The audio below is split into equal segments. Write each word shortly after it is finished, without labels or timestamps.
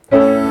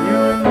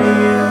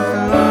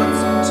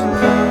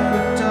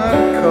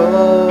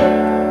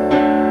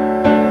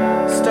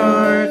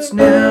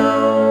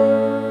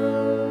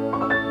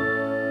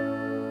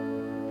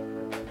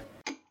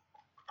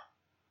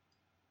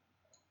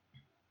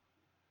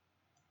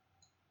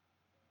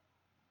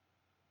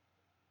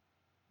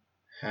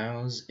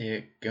How's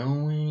it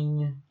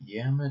going,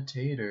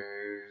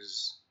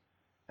 Yamitators?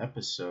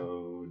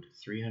 Episode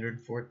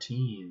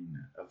 314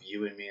 of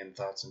You and Me and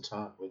Thoughts and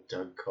Talk with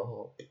Doug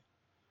Culp.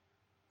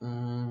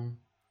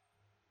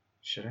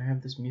 Should I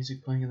have this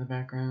music playing in the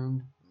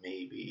background?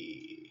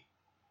 Maybe.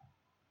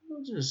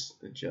 I'll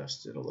just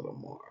adjust it a little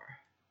more.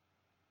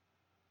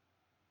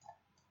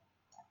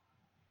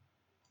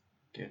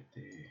 Get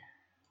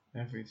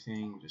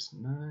everything just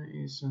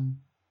nice and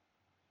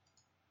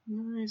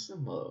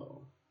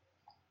low.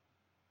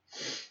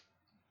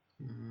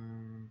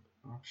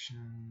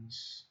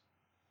 Options.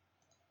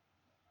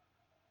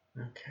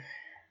 Okay.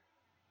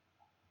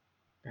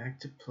 Back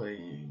to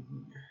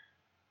playing.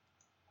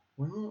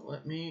 When will it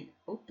let me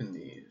open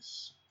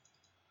these?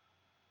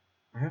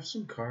 I have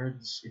some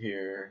cards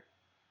here.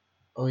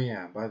 Oh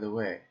yeah, by the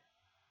way,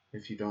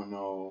 if you don't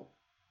know,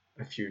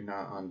 if you're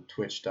not on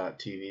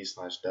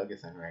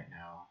twitch.tv/Dougathan right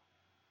now,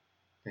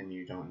 then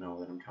you don't know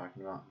that I'm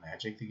talking about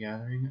Magic the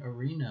Gathering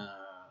Arena,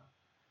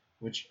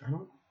 which I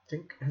don't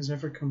think has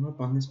ever come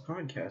up on this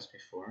podcast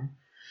before.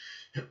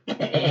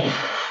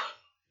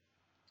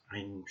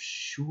 I'm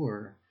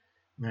sure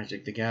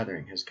Magic the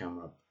Gathering has come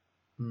up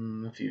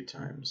a few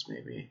times,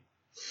 maybe.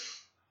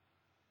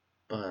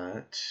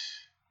 But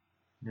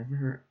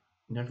never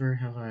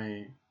have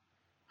I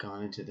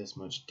gone into this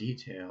much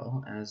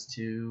detail as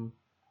to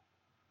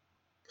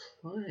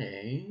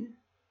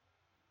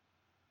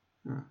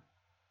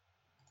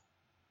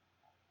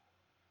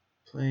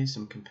play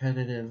some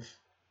competitive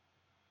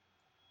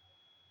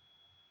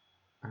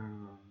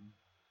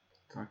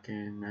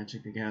fucking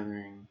Magic the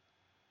Gathering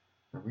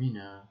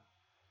Arena.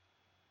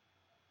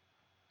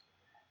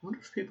 I wonder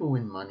if people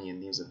win money in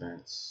these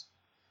events.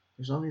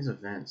 There's all these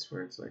events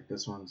where it's like,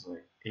 this one's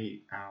like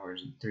 8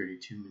 hours and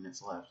 32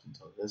 minutes left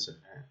until this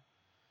event.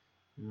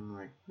 And I'm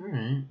like,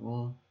 alright,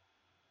 well,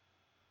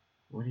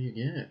 what do you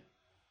get?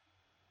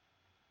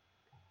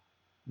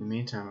 In the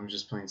meantime, I'm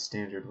just playing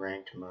standard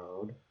ranked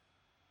mode,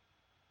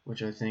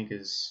 which I think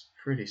is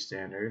pretty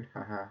standard.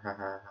 Ha ha ha ha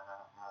ha ha.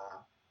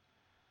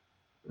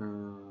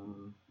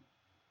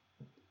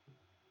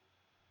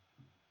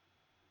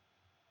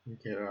 We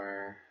get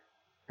our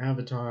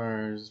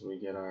avatars, we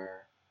get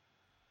our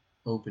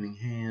opening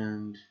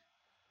hand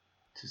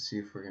to see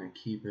if we're going to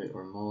keep it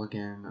or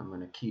mulligan. I'm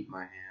going to keep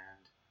my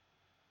hand.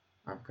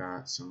 I've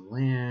got some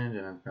land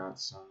and I've got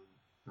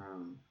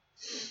some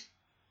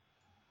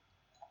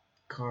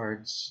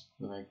cards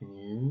that I can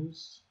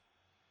use.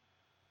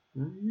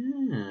 Oh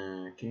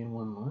yeah, gain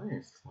 1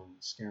 life when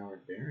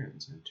Scoured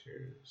Barrens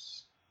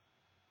enters.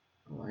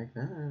 I like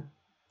that.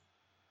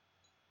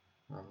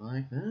 I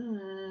like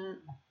that.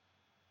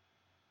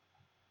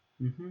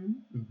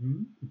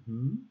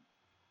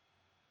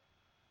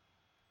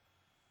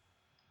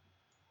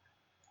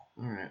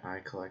 Alright, Eye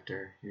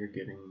Collector, you're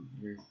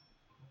going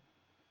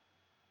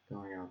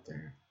out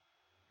there.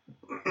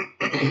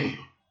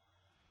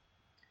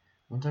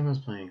 One time I was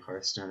playing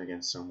Hearthstone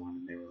against someone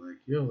and they were like,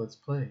 yo, let's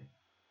play.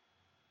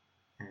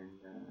 And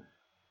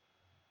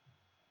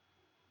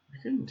I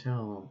couldn't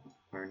tell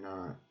or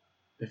not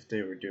if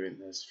they were doing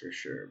this for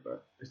sure,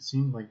 but it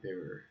seemed like they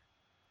were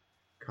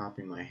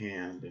copying my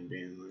hand and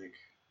being like,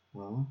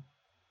 well,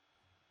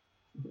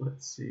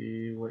 let's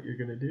see what you're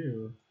gonna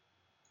do.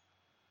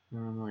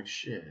 And I'm like,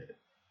 shit.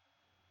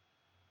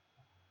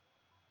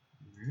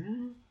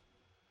 Alright.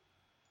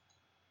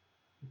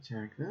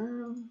 Attack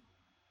them.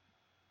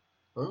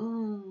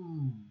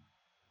 Boom.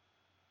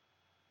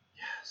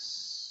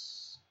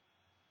 Yes.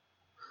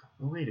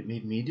 Oh wait, it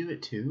made me do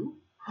it too?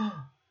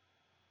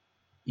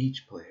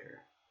 Each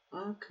player.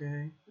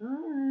 Okay.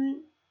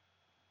 Alright.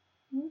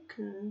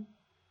 Okay.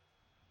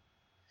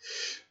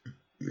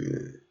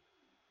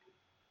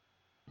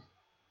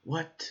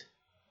 What?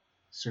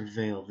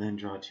 Surveil, then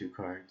draw 2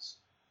 cards.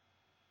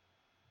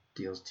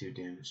 Deals 2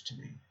 damage to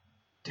me.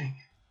 Dang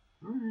it.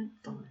 Alright,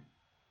 fine.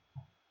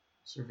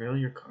 Surveil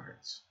your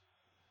cards.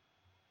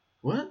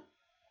 What?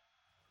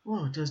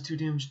 Whoa, it does 2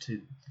 damage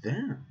to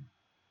them.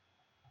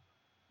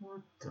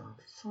 What the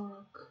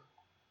fuck?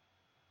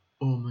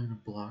 Oh, I'm gonna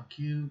block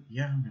you?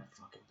 Yeah, I'm gonna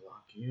fucking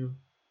block you.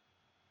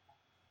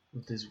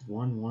 With this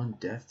 1/1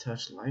 Death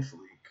Touch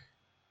lifelink.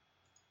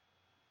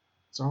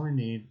 That's all I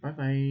need. Bye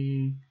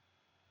bye.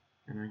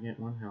 And I get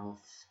 1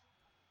 health.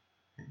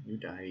 And you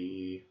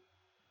die.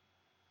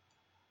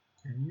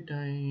 And you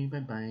die.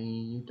 Bye bye.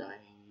 You die.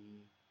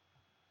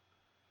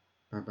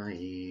 Bye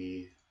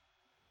bye.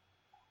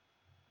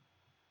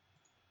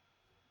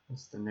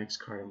 What's the next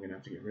card I'm gonna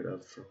have to get rid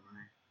of from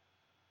my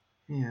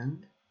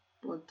hand?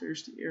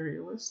 Bloodthirsty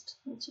Aerialist.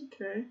 That's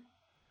okay.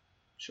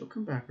 She'll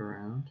come back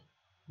around.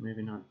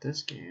 Maybe not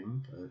this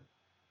game, but...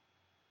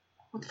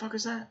 What the fuck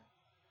is that?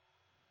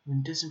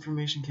 When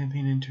Disinformation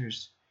Campaign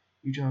enters,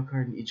 you draw a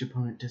card and each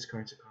opponent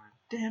discards a card.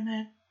 Damn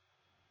it!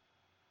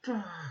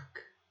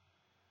 Fuck!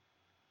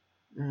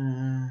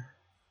 I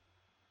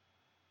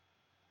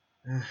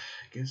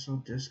guess I'll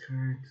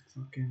discard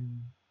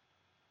fucking...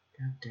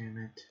 God damn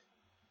it.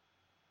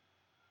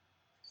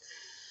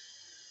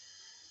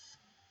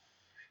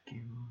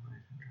 Gain 1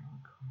 life and draw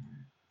a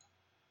card.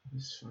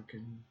 This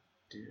fucking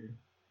dude.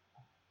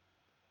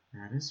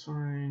 That is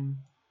fine.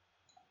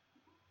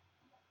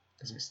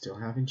 Because I still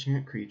have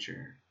Enchant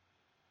Creature,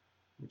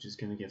 which is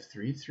going to give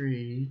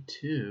 3/3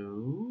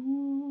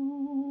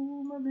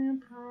 to my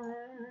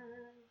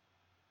vampire.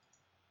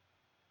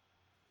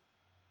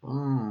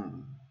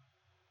 Boom.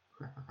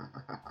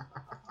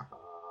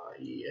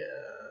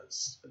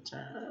 Yes.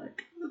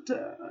 Attack.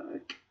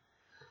 Attack.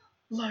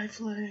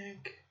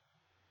 Lifelink.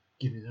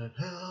 Give me that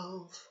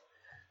health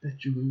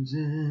that you're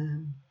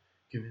losing.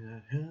 Give me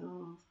that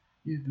health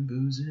you've been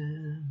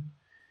boozing.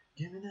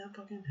 Give me that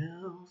fucking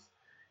health.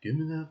 Give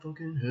me that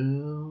fucking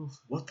health.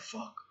 What the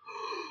fuck?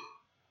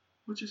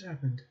 What just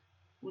happened?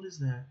 What is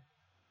that?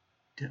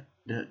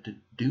 The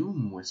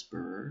Doom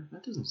Whisperer?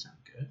 That doesn't sound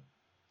good.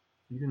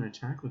 You gonna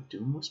attack with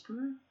Doom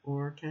Whisperer?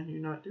 Or can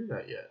you not do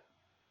that yet?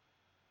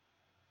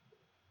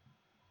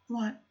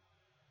 What?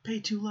 Pay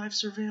 2 life,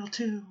 surveil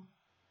 2.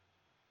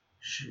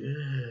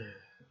 Shit.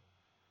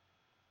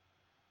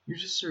 You're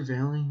just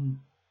surveilling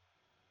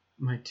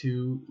my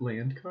 2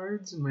 land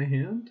cards in my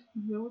hand?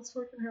 Is that what's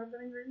fucking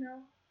happening right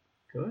now?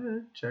 Go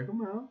ahead, check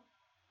them out.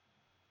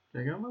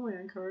 Check out my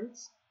land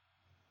cards.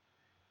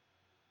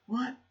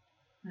 What?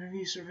 Whenever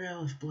you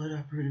surveil, if Blood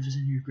Operative is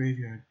in your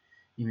graveyard,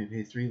 you may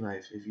pay 3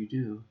 life. If you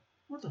do,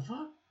 what the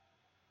fuck?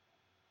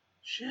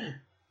 Shit.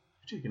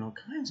 You're taking all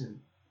kinds of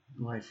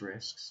life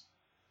risks.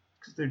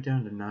 Because they're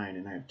down to 9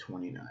 and I have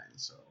 29,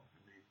 so,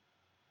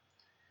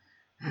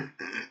 I mean.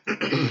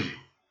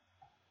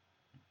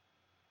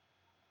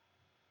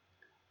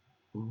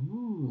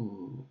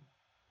 Ooh.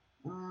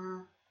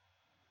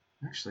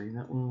 Actually,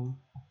 that will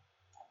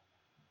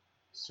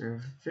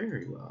serve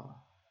very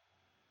well.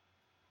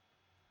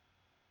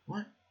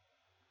 What?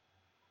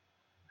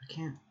 I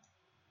can't.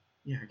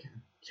 Yeah, I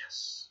can.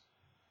 Yes.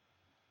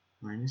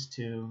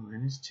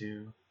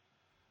 -2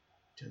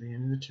 till the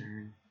end of the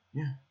turn.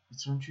 Yeah,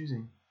 that's what I'm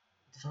choosing.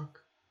 What the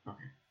fuck?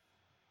 Okay.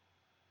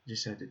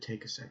 Just had to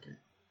take a second.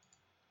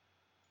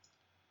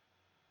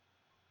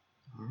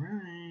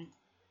 Alright.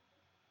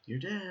 You're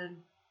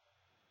dead.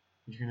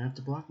 You're gonna have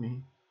to block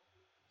me.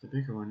 The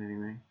bigger one,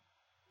 anyway.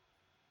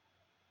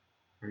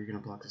 Are you gonna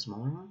block the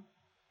smaller one?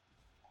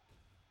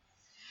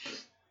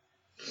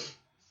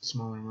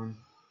 Smaller one.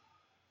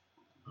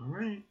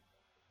 Alright.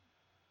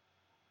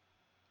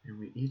 And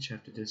we each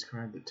have to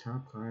discard the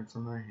top card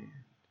from our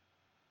hand.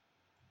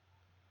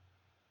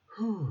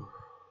 Whew.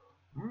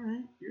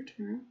 Alright, your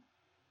turn.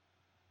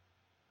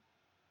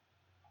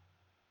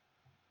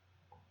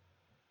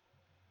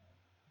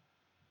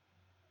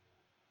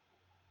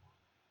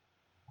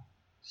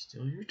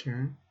 Still your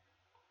turn.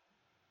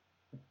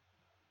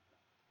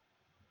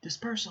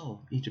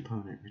 Dispersal! Each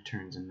opponent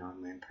returns a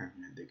non-land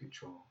permanent they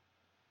control.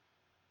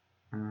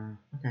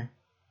 Okay.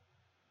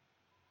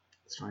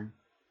 It's fine.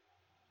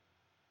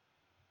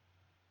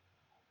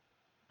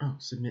 Oh,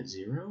 submit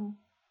 0?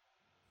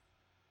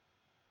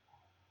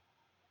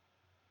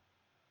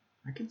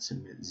 I can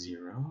submit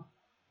 0.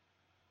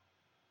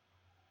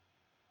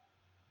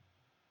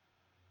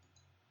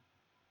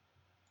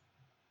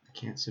 I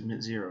can't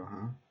submit 0,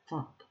 huh?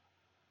 Fuck.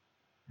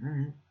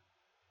 Alright.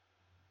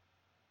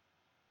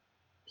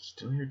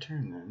 Still your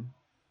turn then.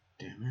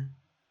 Damn it.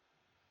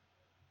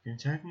 You gonna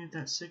attack me with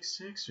that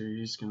 6/6, or are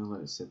you just gonna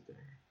let it sit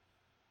there?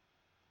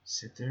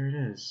 Sit there it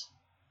is.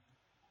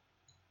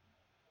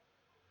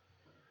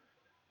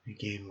 We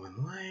gain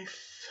 1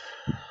 life.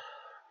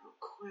 Real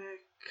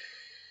quick.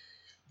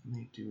 Let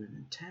me do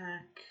an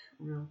attack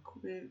real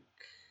quick.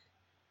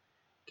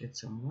 Get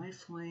some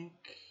lifelink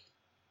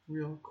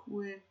real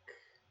quick.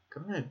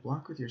 Go ahead,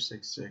 block with your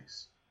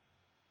 6/6.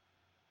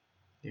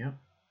 Yep.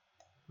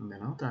 And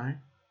then I'll die,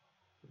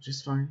 which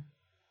is fine.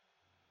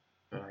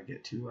 But I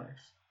get 2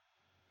 life.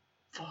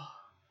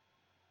 Fuck.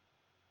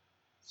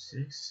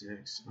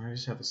 6/6. I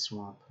just have a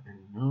swamp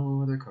and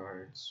no other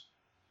cards.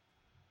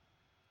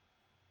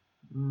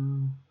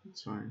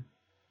 That's fine.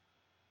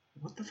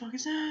 What the fuck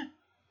is that?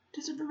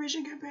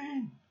 Disinformation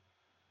campaign!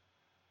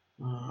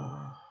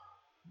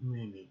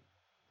 Maybe.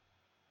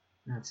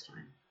 That's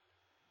fine.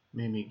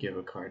 Made me give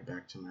a card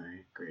back to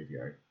my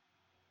graveyard.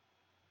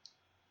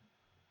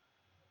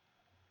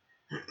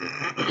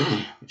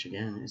 Which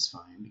again is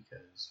fine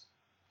because...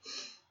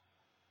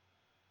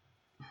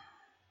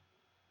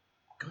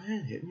 Go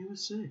ahead, hit me with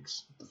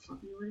 6. What the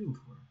fuck are you waiting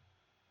for?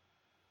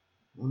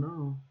 Oh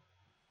no.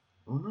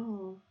 Oh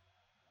no.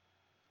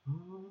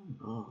 Oh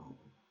no.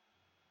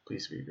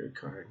 Please be a good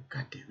card.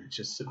 God damn it,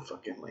 just a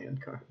fucking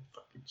land card.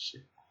 Fucking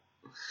shit.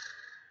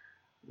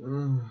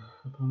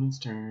 Opponent's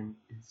turn.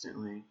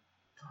 Instantly.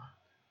 Fuck.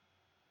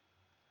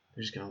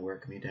 They're just gonna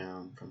work me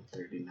down from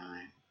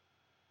 39.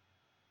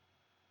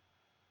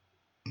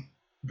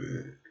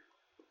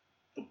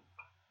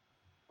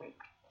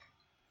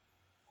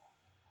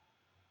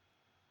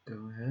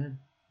 Go ahead.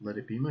 Let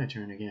it be my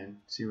turn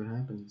again. See what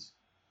happens.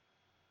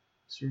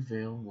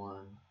 Surveil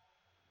 1.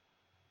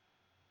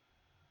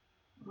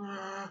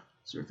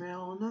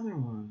 Surveil another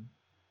one.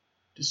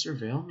 Does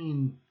surveil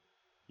mean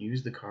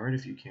use the card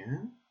if you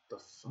can? The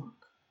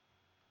fuck?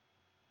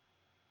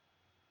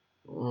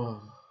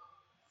 Oh,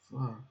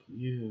 fuck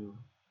you.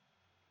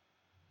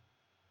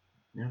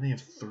 Now they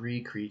have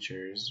 3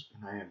 creatures,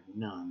 and I have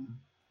none.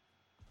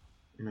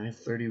 And I have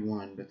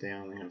 31, but they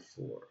only have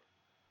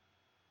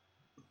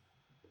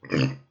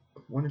 4.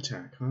 1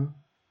 attack, huh?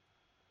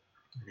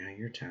 Now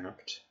you're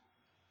tapped.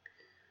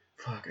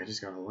 Fuck, I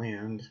just got a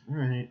land.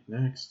 Alright,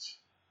 next.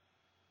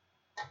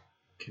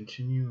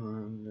 Continue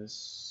on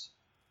this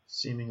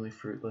seemingly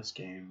fruitless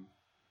game.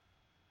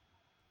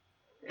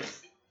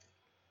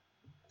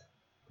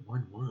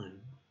 1-1.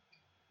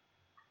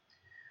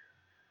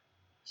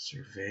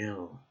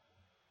 Surveil.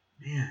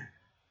 Man.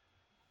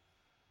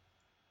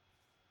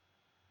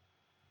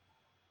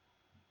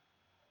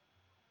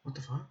 What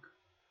the fuck?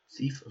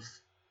 Thief of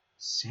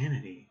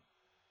Sanity.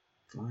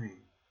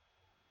 Flying.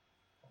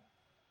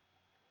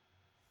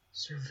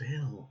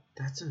 Surveil.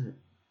 It's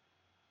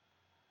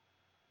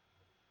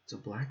a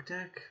black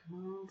deck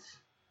move?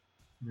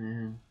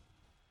 Man.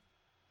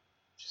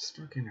 Just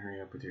fucking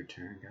hurry up with your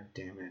turn, god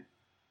damn it.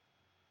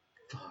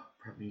 Fuck,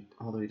 probably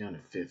all the way down to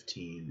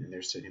 15, and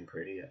they're sitting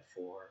pretty at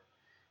 4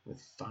 with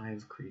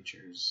 5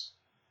 creatures.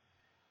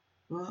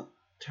 Well,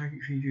 target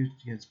creature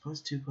gets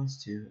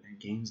 +2/+2 and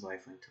gains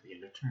lifelink till the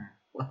end of turn.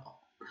 Well,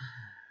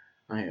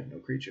 I have no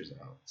creatures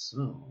out,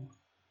 so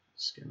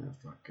just gonna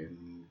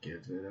fucking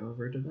give it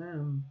over to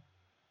them.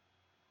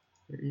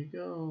 There you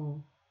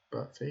go,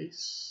 butt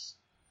face.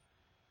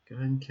 Go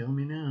ahead and kill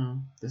me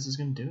now. This is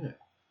gonna do it.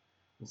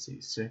 Let's see,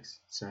 6,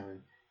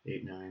 7,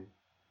 8, 9,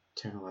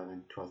 10,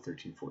 11, 12,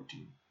 13,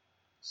 14.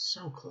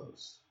 So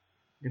close.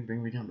 You're gonna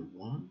bring me down to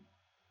 1?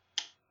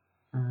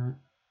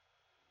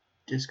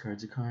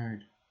 Discards a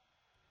card.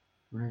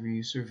 Whenever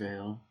you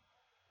surveil.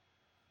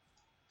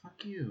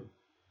 Fuck you.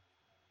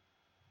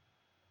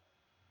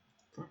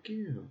 Fuck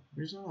you.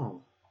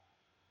 Resolve.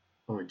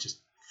 Oh, it just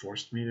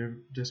forced me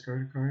to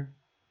discard a card?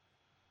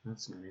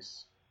 That's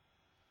nice.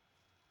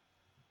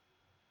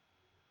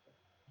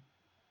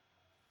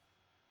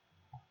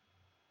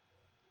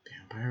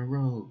 Vampire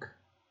Rogue.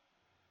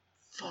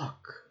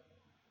 Fuck.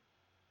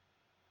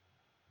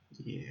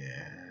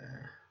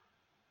 Yeah.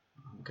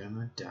 I'm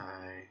gonna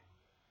die.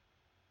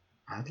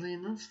 Oddly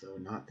enough, though,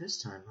 not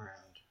this time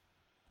around.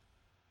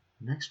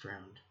 Next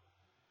round,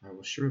 I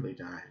will surely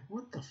die.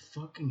 What the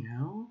fucking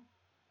hell?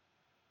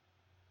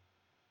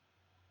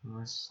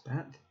 Unless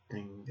that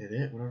thing did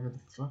it, whatever the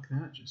fuck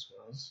that just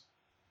was.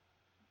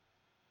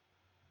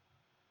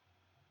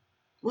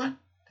 What?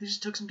 They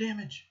just took some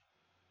damage.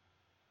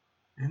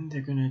 And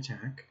they're gonna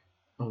attack.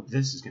 Oh,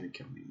 this is gonna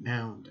kill me.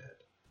 Now I'm dead.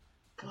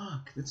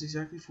 Fuck, that's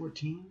exactly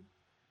 14.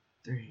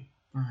 3,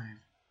 5.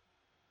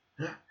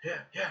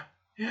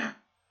 Yeah.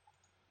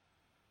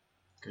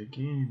 Good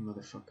game,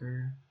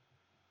 motherfucker.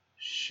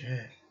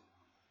 Shit.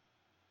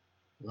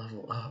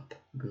 Level up.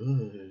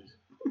 Good.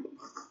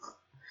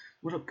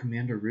 What up,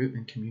 Commander Root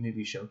and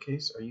Community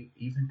Showcase? Are you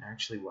even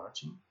actually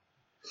watching?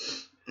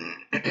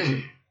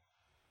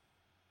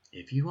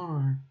 If you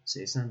are,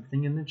 say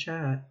something in the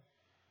chat,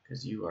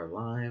 because you are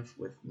live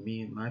with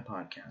me and my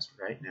podcast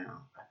right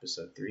now,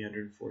 episode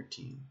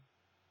 314.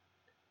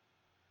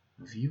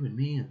 Of You and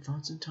Me and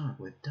Thoughts and Talk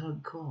with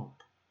Doug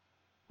Culp.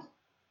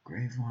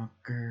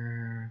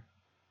 Gravewalker.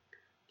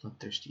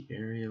 Bloodthirsty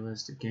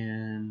Aerialist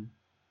again.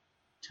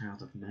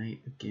 Child of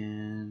Night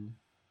again.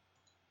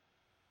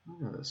 I'll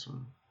go this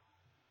one.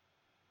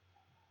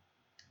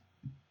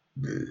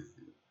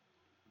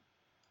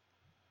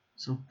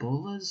 So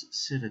Bola's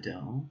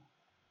Citadel.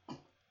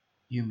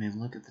 You may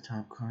look at the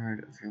top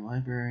card of your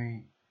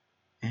library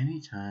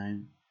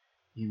anytime.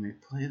 You may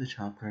play the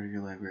top card of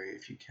your library.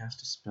 If you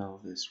cast a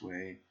spell this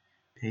way,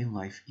 pay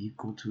life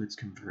equal to its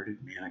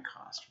converted mana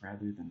cost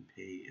rather than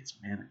pay its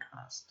mana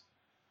cost.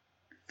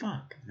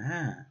 Fuck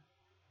that.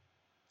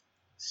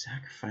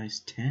 Sacrifice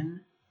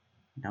 10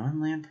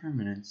 non-land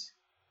permanents.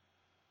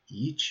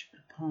 Each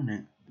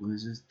opponent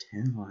loses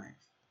 10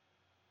 life.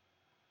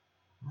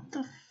 What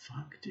the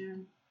fuck,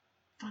 dude?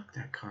 Fuck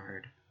that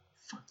card.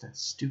 Fuck that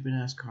stupid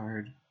ass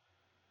card.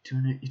 To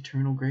an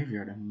eternal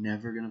graveyard. I'm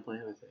never gonna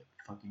play with it.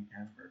 Fucking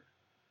ever.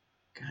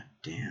 God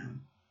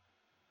damn.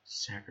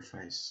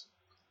 Sacrifice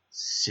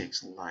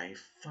 6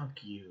 life.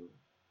 Fuck you.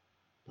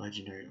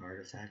 Legendary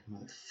artifact,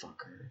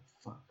 motherfucker.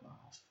 Fuck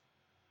off.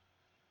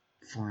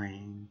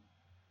 Flying.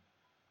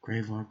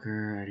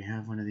 Gravewalker, I already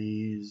have one of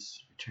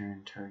these.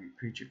 Return target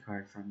creature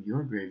card from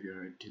your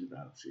graveyard to the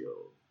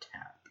battlefield.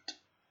 Tapped.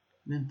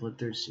 And then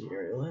Bloodthirsty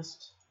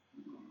Aerialist.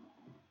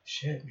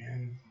 Shit,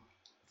 man.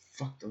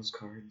 Fuck those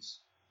cards.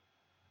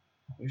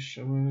 Wish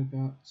I would have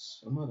got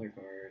some other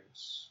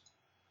cards.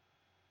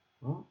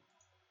 Well,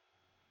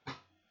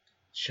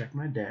 check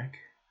my deck.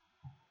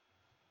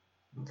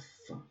 Oh,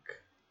 fuck.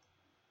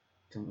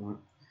 Don't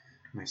want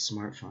my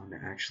smartphone to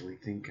actually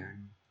think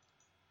I'm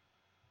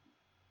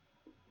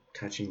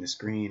touching the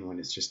screen when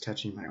it's just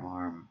touching my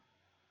arm.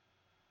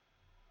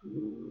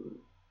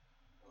 Ooh.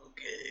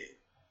 Okay.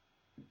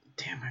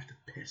 Damn, I have to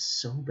piss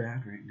so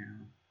bad right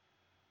now.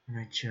 And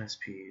I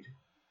just peed.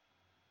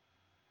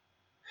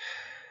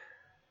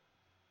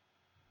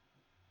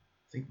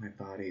 I think my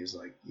body is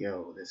like,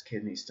 yo, this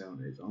kidney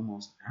stone is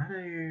almost out of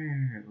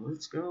here.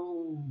 Let's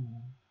go.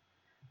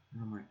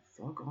 And I'm like,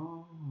 fuck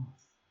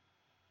off.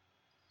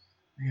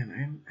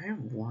 Man, I have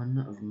one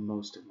of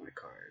most of my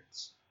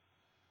cards.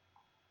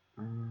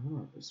 What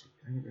about this one?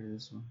 Can I get rid of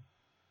this one?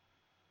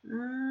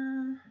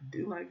 I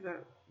do like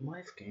that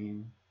life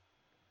gain.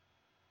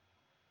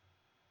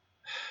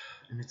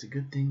 And it's a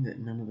good thing that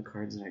none of the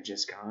cards that I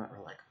just got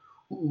are like,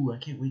 ooh, I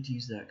can't wait to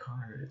use that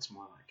card. It's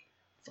more like,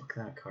 fuck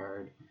that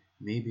card.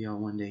 Maybe I'll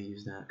one day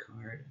use that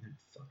card, and then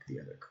fuck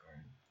the other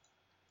card.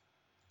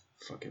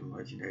 Fucking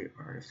legendary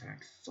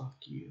artifact. Fuck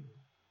you.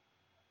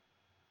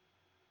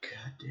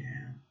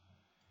 Goddamn.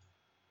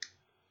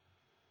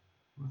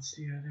 What's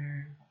the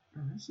other?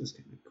 Oh, this is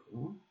kind of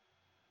cool.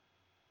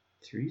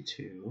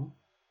 3/2.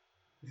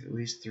 If at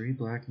least 3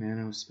 black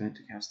mana was spent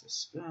to cast a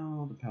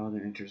spell, the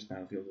paladin enters the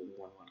battlefield with a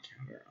 1/1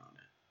 counter on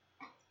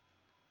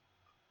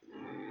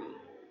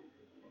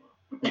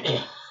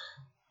it.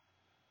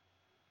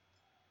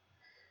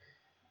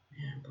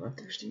 Man,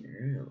 Bloodthirsty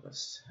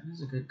Aerialist. That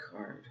is a good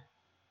card.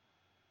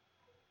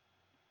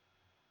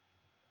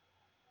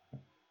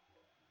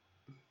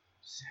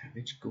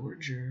 Savage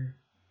Gorger.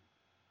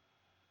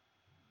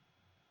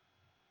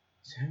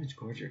 Savage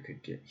Gorger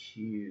could get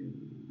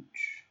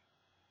huge.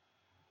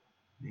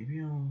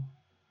 Maybe I'll...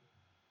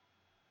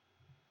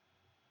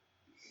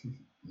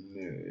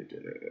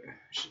 Murder.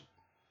 I should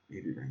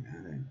maybe bring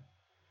that in.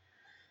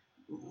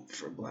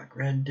 For a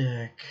black-red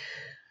deck.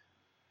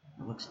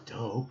 That looks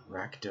dope.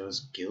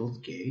 Rakdos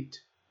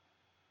Guildgate.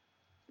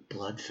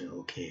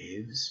 Bloodfill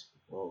Caves.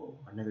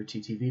 Whoa, another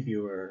TTV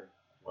viewer.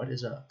 What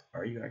is up?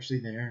 Are you actually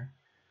there?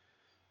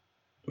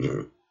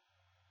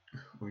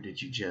 Or did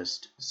you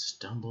just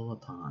stumble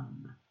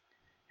upon?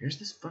 Here's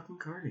this fucking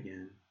card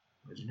again.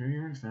 Legendary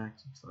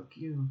artifact. Fuck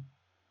you.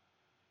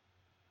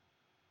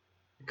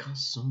 It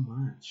costs so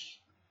much.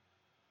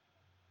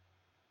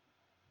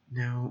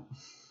 Now,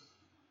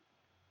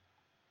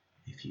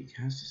 if you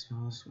cast a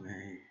spell this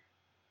way,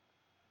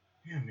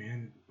 yeah,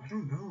 man, I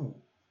don't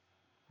know.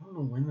 I don't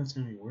know when that's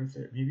gonna be worth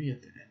it. Maybe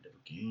at the end of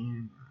a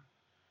game or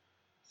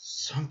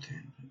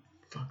something.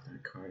 But fuck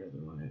that card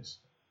otherwise.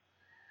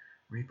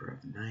 Reaper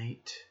of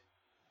Night.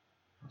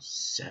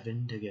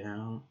 7 to get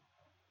out.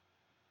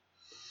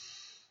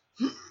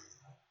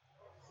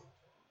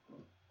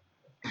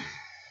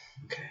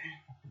 Okay,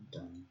 I'm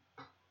done.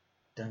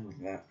 Done with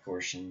that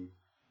portion.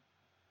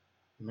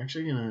 I'm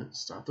actually gonna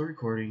stop the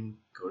recording,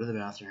 go to the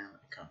bathroom,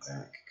 and come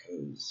back,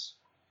 because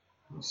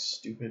these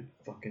stupid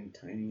fucking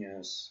tiny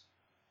ass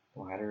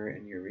bladder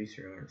and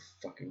urethra are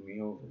fucking me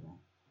over.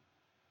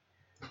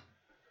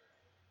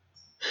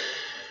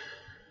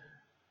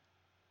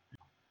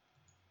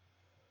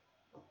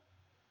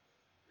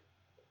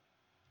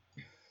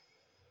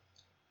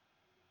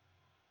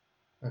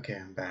 Okay,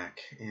 I'm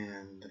back,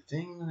 and the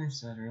thing that I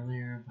said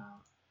earlier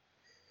about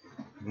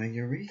my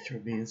urethra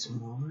being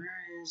smaller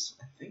is,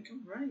 I think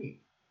I'm right.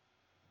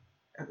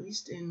 At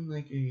least in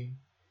like a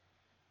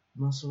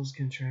muscles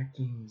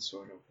contracting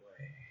sort of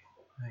way.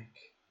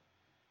 Like,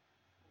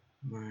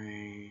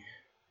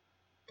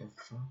 the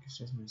fuck? It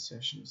says my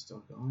session is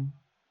still going?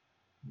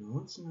 No,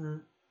 it's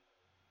not.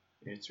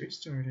 It's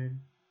restarted.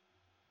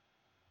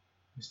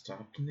 I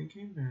stopped and then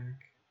came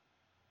back.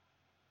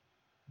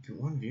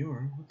 One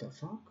viewer, what the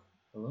fuck?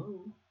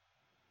 Hello?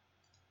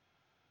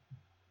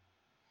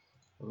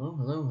 Hello,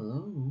 hello,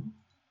 hello?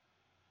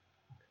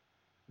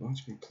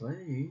 Watch me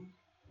play.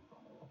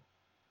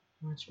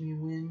 Watch me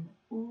win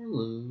or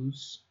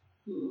lose.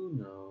 Who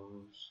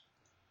knows?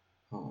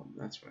 Home,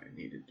 that's where I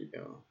needed to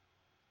go.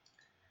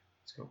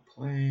 Let's go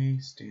play,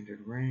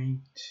 standard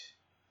ranked.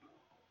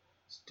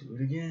 Let's do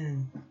it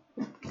again.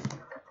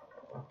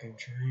 Fucking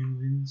try and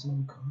win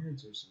some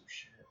cards or some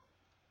shit.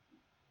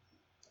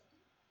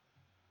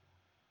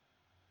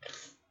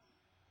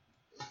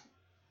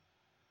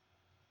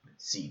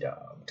 Sea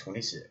Dog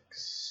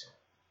 26.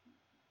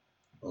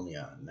 Only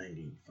on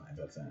 95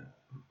 FM.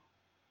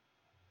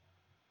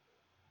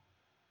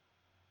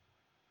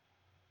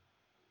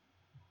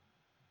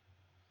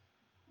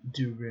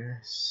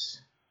 Duress.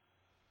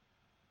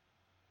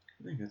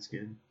 I think that's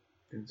good.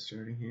 Good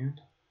starting hand.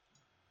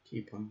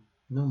 Keep them.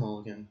 No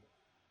mulligan.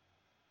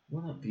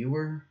 What up,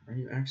 viewer? Are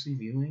you actually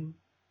viewing?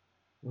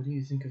 What do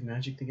you think of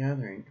Magic the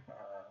Gathering?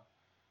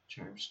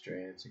 Charm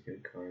Stray, it's a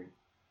good card.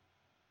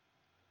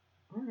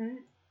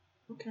 Alright.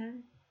 Okay.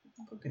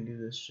 I fucking do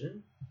this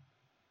shit.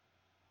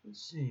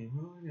 Let's see,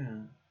 what do I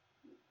got?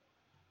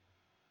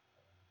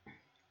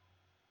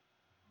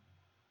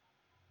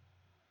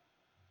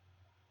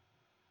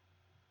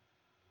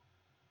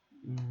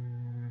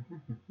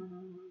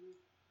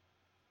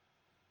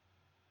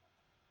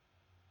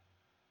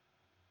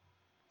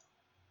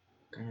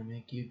 Gonna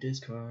make you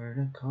discard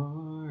a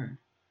card.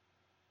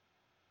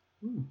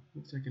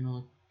 Looks like I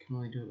can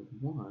only do it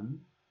with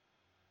one.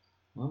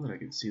 Love that I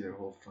can see their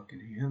whole fucking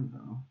hand,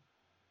 though.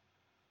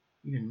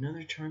 You get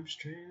another Charm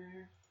Stray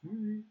there?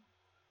 Alright.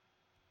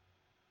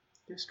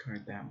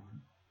 Discard that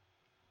one.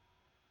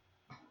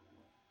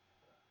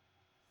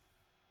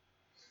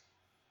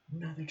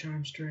 Another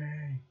Charm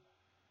Stray.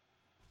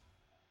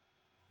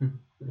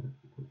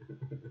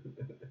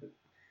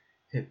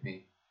 Hit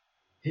me.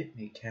 Hit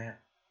me,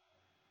 cat.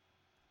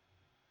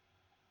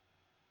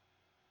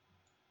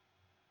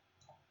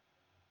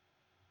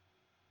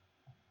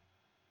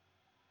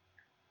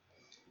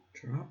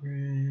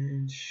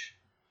 Drawbridge.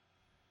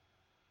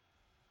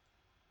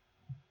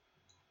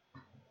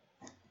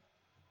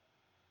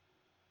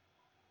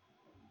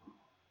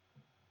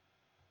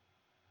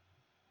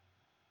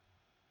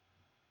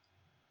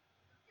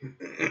 I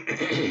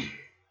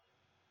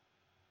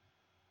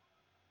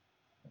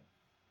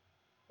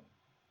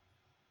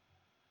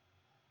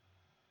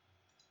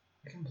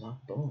can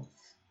block both,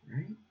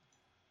 right?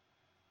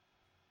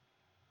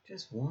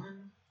 Just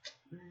one?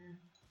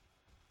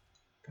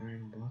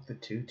 Fine, I'll block the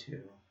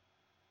 2/2.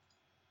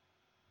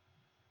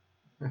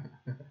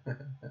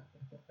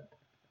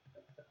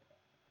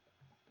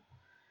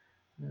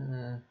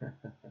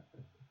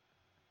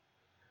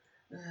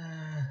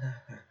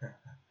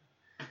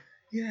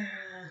 Yeah.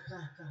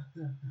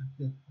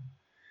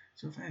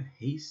 So if I have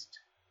haste,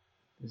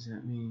 does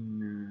that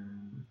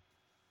mean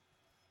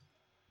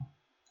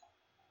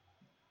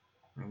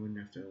I wouldn't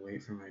have to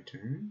wait for my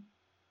turn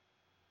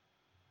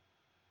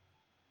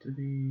to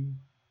be?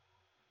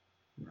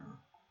 No.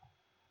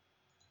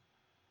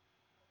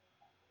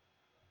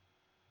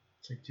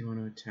 It's like, do you want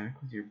to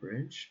attack with your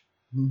bridge?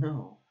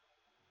 No.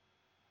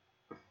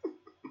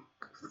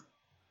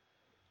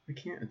 I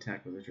can't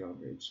attack with a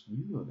drawbridge.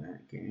 You know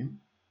that,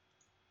 game.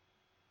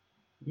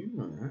 You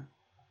know that.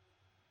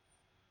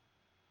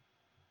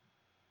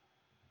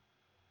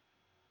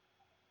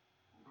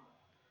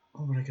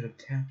 Oh, but I could have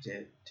tapped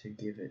it to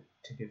give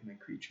my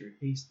creature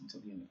haste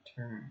until the end of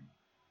turn.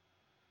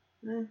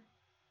 Oh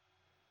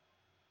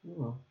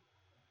well.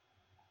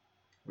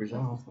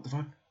 Resolve. What the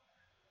fuck?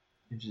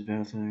 Enters the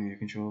battlefield under your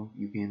control.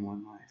 You gain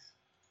 1 life.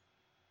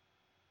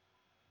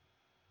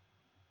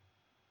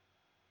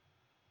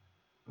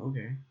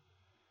 Okay.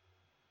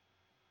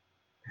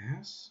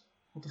 Pass?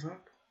 What the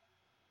fuck?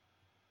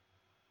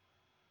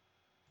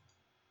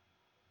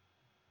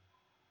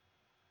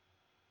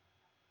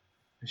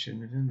 I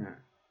shouldn't have done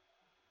that.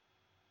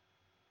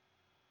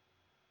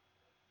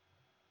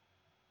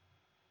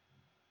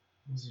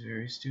 This is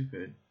very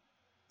stupid.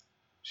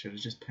 Should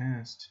have just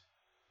passed.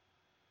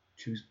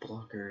 Choose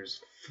blockers.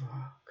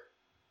 Fuck.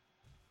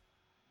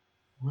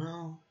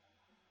 Well,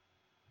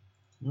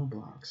 no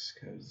blocks,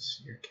 because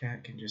your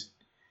cat can just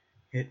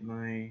hit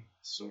my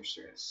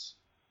sorceress.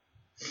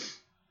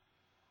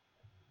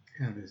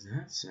 How does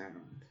that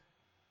sound?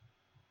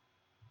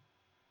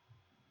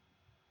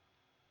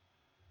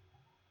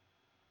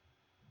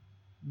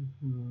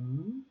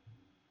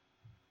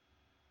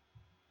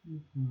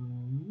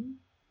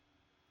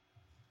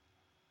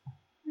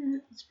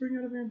 Let's bring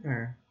out a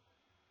vampire.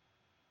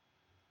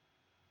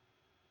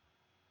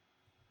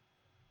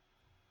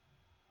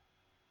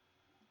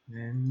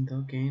 Then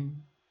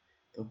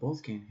they'll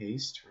both gain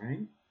haste,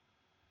 right?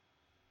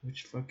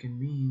 Which fucking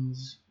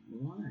means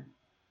what?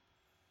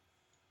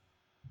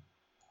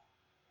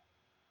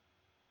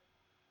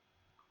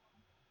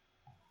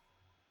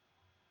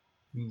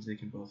 Means they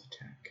can both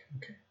attack.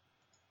 Okay.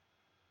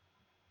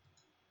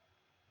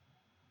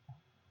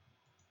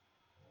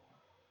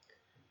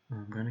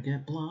 I'm gonna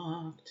get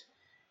blocked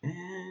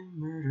and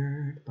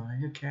murdered by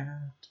a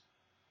cat.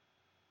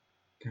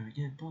 Gonna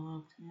get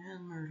blocked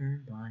and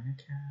murdered by a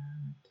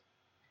cat.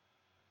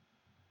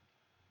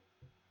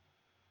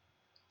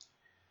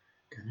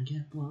 Gonna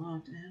get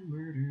blocked and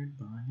murdered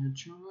by a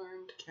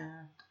charmed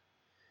cat.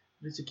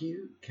 But it's a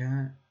cute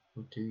cat.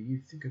 What do you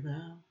think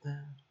about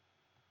that?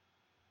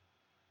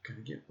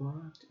 Gonna get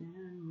blocked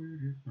and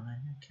murdered by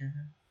a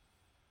cat.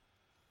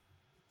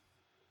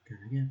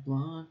 Gonna get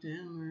blocked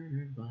and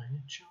murdered by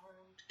a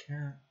charmed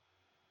cat.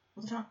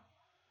 What the fuck?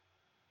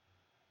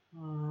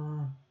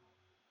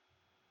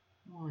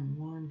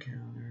 1/1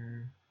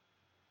 counter.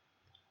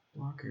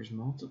 Blockers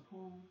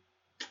multiple?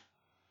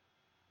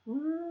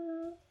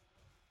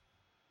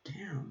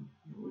 Damn,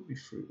 it would be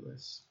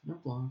fruitless. No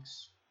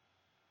blocks.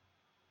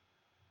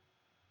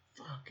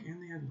 Fuck,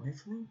 and they had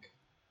lifelink?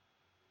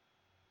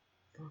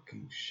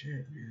 Fucking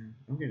shit, man.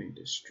 I'm getting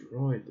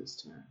destroyed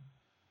this time.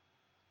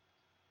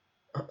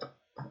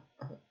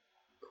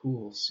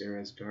 Cool,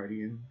 Sarah's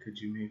guardian. Could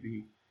you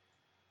maybe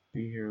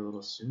be here a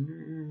little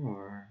sooner,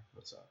 or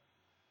what's up?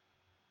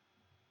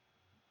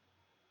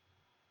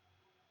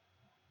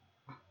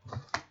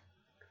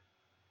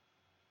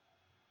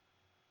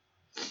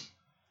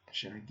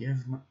 Should I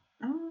give my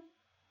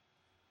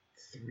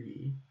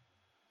 3?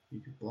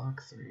 You could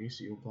block 3,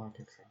 so you'll block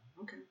it from.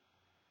 Okay.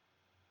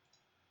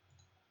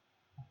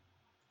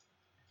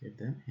 Give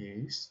them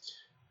haste.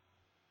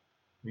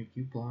 Make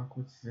you block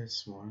with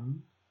this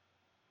one.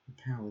 The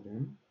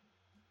paladin.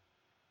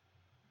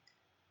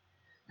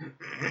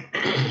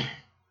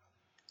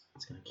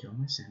 It's gonna kill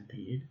my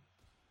centipede.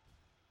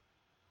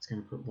 It's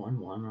gonna put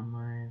 1/1 on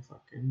my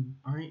fucking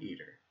eye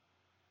eater.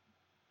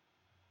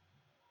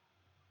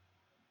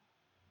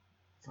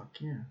 Fuck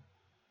yeah.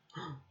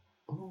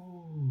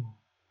 Oh,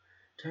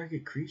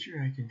 target creature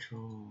I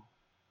control.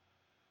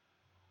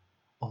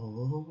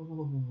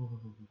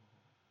 Oh.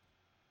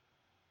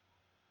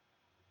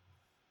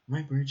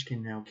 My bridge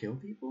can now kill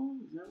people?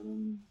 Is that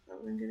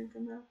what I'm getting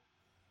from that?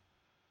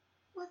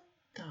 What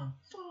the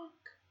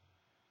fuck?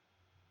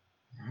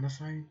 Not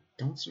if I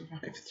don't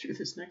survive through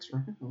this next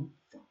round.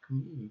 Fuck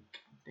me.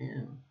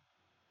 Goddamn.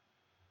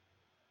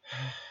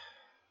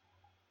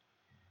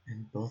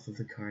 And both of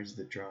the cards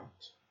that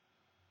dropped,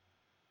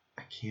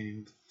 I can't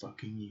even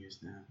fucking use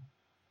them.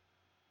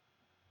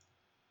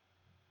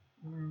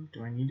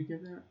 Do I need to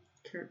give that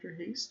character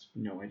haste?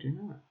 No, I do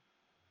not.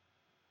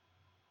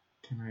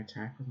 Can I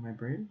attack with my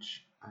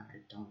bridge?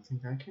 I don't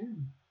think I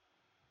can.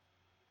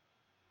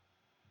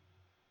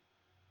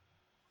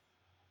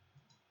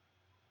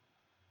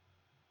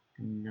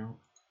 No.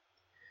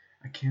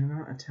 I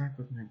cannot attack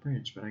with my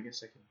bridge, but I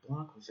guess I could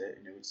block with it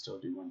and it would still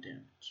do 1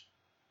 damage.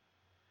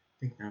 I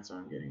think that's what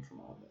I'm getting from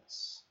all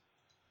this.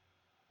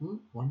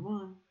 Ooh,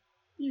 1-1.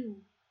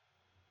 You.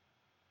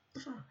 The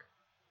fuck?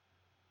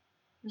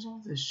 There's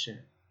all this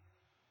shit.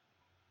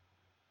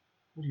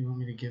 What, do you want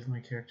me to give my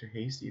character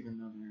haste even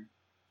though they're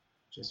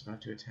just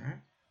about to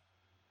attack?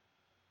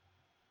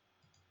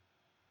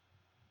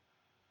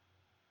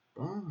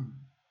 Boom.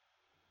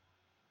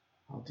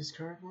 I'll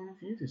discard one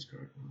if you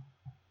discard one.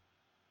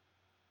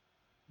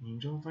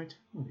 Angel of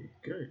Vitality.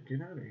 Good,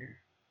 get out of here.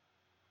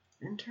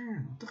 In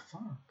turn, what the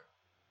fuck?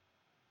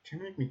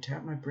 Trying to make me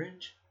tap my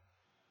bridge?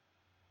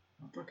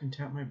 I'll fucking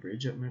tap my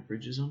bridge at my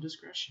bridge's own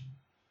discretion.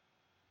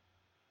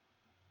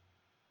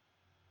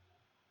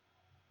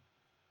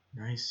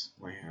 Nice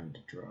land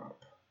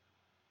drop.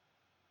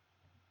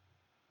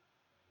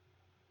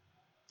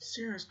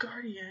 Sarah's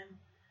Guardian!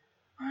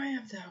 I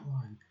have that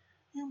one!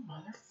 You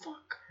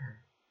motherfucker!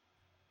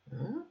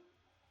 Huh?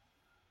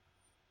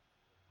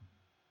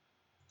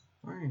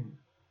 Fine.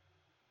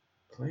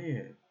 Play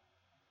it.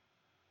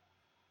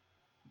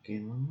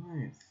 Gain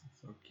 1 life.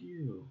 Fuck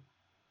you.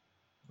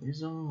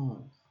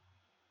 Resolve.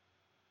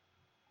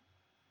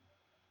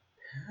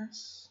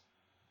 Pass?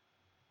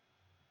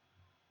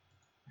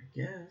 I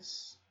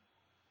guess.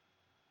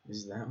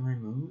 Is that my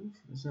move?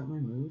 Is that my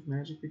move?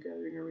 Magic the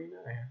Gathering Arena?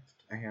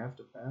 I have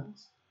to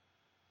pass?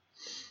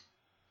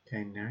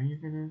 Okay, now you're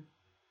gonna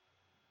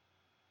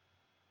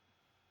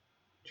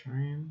try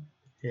and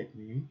hit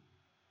me.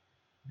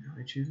 Now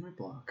I choose my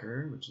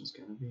blocker, which is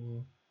gonna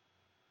be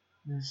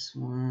this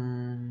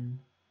one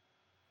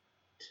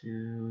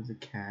to the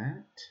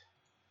cat.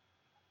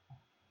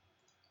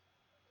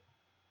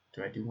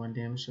 Do I do 1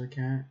 damage to the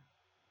cat?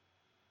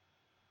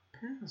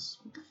 Pass.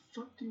 What the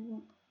fuck do you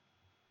want?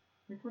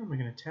 Like, what, am I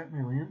gonna tap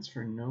my lands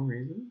for no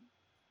reason?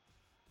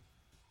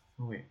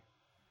 Oh, wait.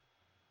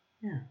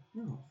 Yeah,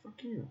 no,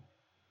 fuck you.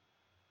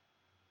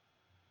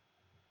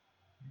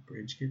 My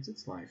bridge gets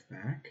its life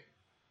back.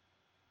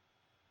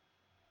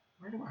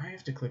 Why do I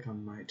have to click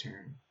on my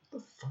turn?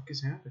 What the fuck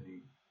is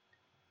happening?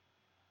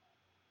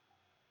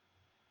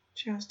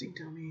 Jousting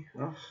Dummy.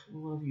 Ugh, I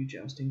love you,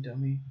 Jousting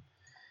Dummy.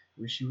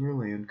 Wish you were a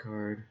land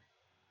card.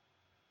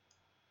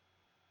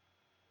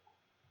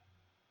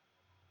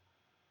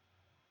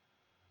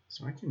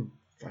 So I can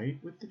fight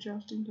with the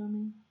Jousting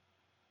Dummy?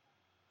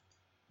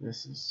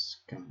 This is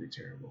gonna be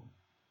terrible.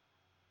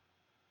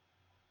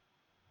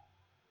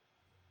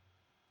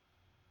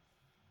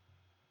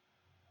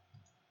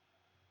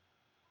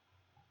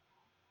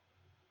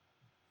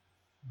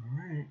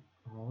 Alright,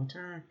 I'll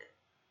attack.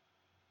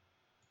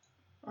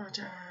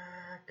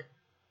 Attack!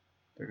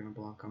 They're gonna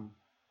block them.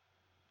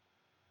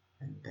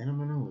 And then I'm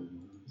gonna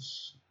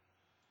lose.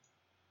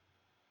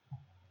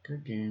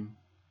 Good game.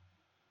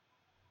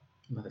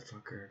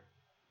 Motherfucker.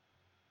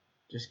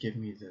 Just give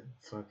me the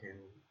fucking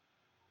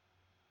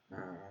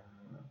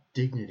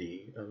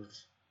dignity of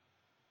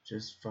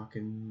just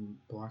fucking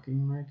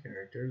blocking my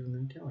characters and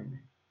then killing me.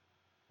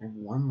 I have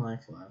 1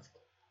 life left.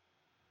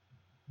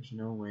 There's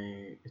no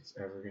way it's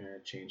ever gonna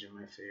change in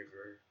my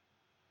favor.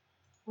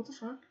 What the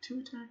fuck? 2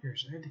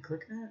 attackers. I had to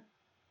click that?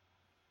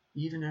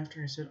 Even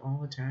after I said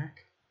all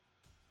attack?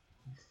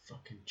 You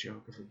fucking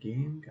joke of a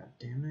game. God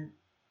damn it.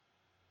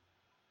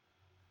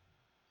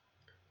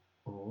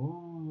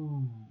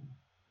 Oh.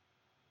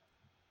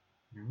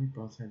 Now we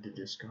both had to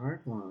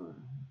discard 1.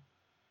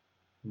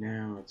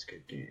 Now it's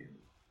good game.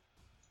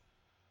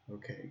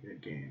 Okay,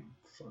 good game.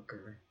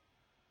 Fucker.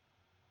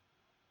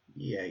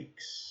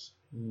 Yikes.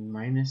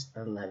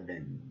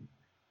 -11.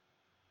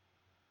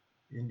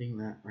 Ending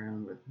that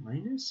round with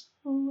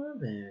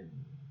 -11.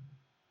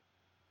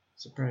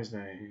 Surprised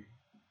I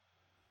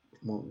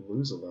won't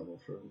lose a level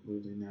for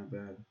losing that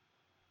bad.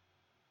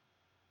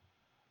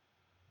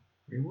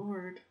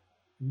 Reward.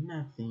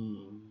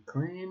 Nothing.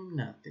 Claim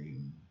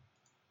nothing.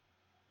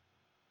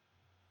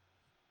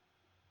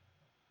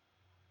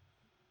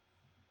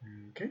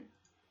 Okay.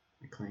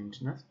 I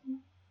claimed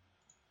nothing.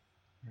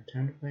 Now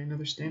time to play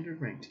another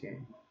standard ranked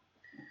game.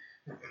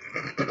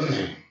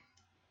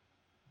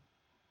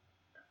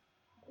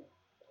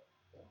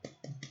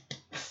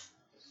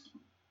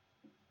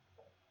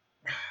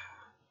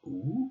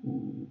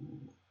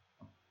 Ooh.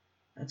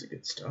 That's a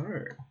good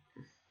start.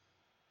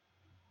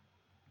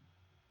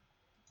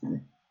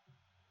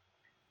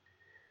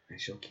 I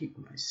shall keep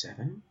my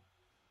 7.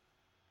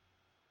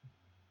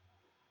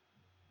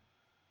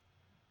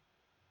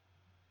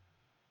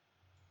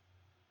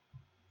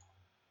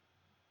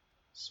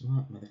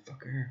 Smart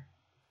motherfucker.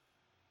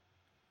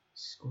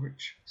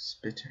 Scorch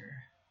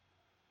Spitter.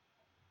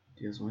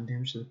 Deals 1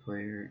 damage to the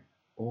player,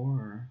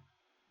 or...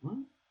 What?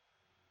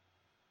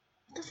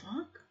 What the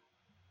fuck?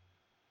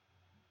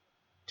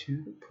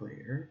 To the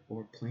player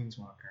or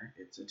planeswalker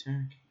it's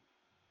attacking.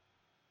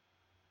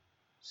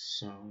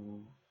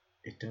 So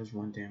it does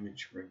 1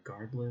 damage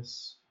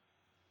regardless.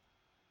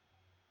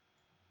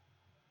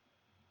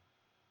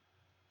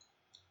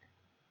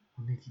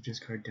 I'll make you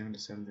discard down to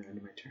 7 at the end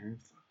of my turn.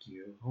 Fuck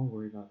you. I'll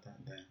worry about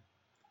that then.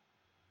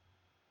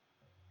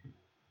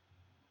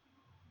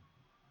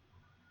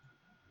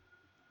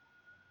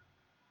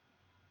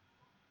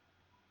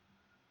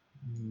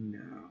 No,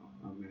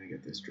 I'm gonna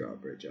get this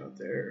drawbridge out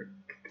there.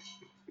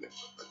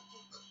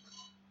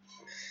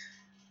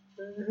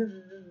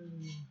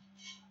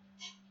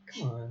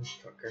 Come on,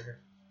 fucker.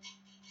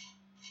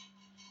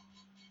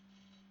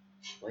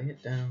 Lay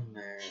it down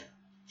there.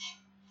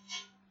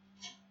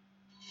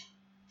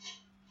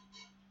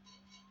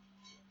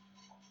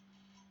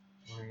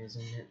 Why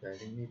isn't it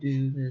letting me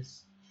do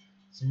this?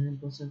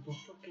 Simple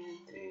fucking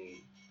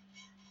thing.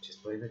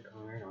 Just play the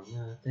card on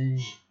the thing.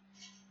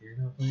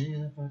 And I'll play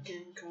the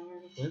fucking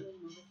card. I'll play the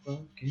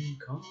motherfucking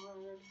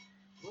card.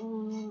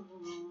 Oh,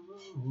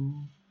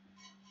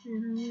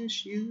 and I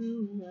wish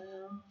you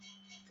well.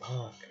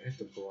 Fuck, I have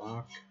to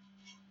block.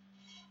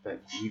 But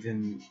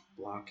even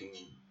blocking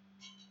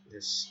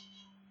this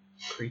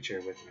creature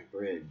with my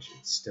bridge,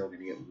 it's still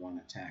gonna get 1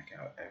 attack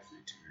out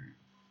every turn.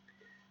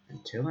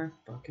 Until I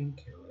fucking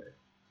kill it.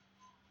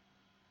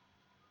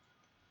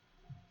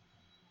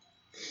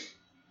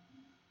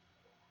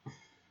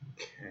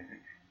 Okay.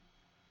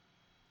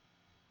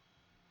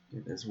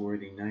 Get this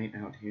worthy knight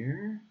out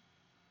here.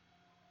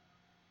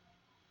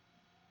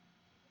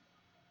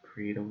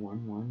 Create a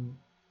 1/1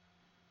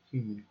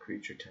 human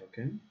creature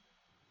token.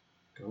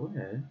 Go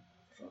ahead.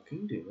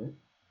 Fucking do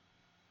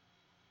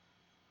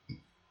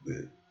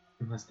it.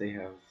 Unless they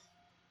have...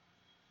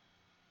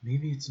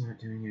 Maybe it's not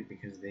doing it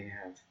because they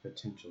have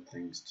potential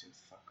things to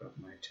fuck up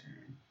my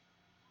turn.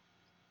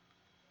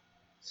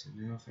 So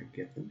now if I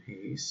get them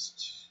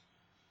haste...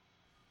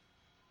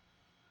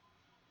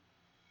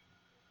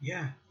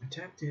 Yeah, I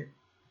tapped it.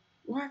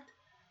 What?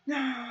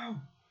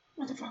 No!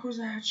 What the fuck was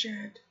that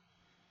shit?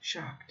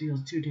 Shock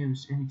deals 2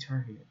 damage to any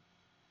target.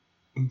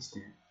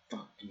 Instant.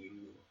 Fuck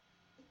you.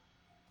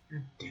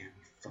 God damn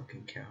you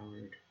fucking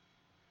coward.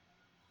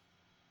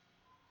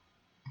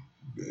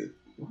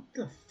 What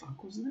the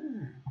fuck was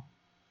that?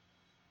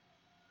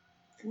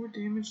 4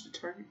 damage to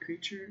target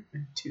creature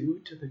and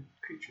 2 to the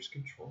creature's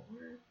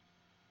controller?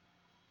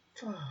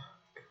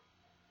 Fuck.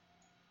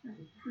 That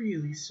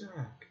really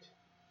sucked.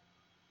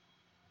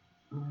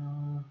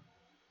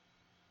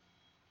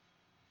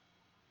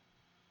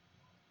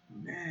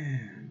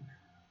 Man.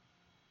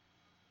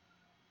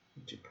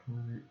 Which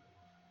opponent?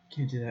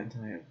 Can't do that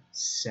until I have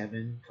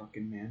 7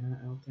 fucking mana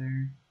out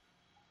there.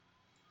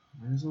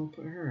 Might as well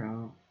put her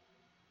out.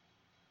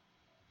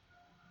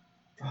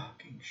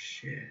 Fucking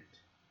shit.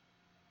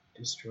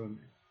 Destroy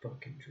my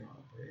fucking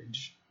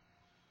drawbridge.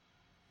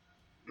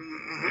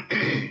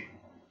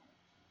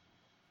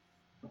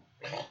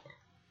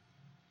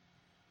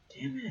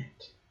 Damn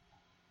it.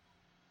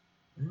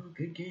 Well,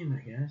 good game,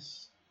 I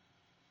guess.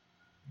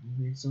 You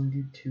made someone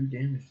do 2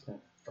 damage to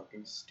that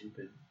fucking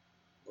stupid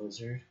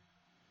lizard.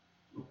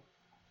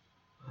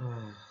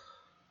 Fuck.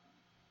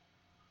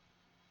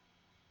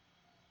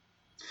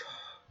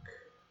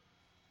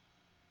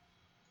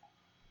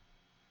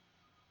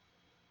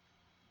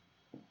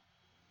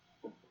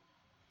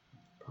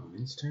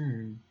 Opponent's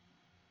turn.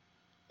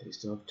 They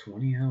still have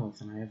 20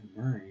 health and I have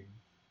 9.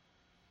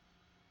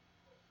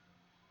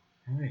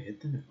 Have I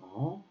hit them at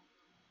all?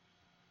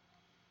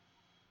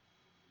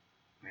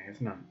 I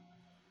have none.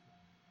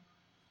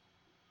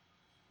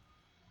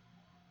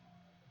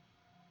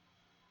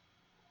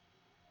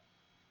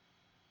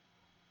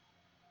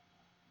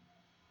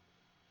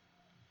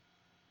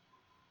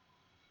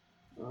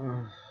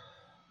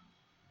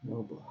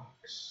 No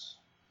blocks.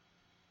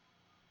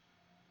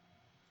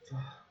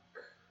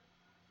 Fuck.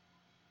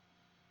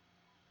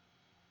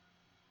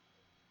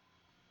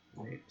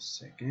 Wait a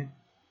second.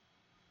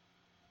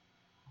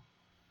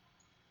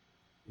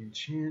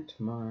 Enchant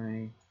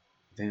my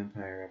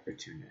Vampire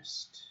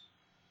Opportunist.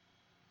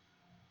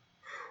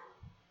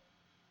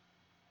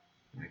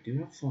 I do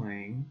have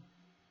flying,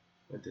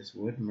 but this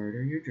would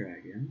murder your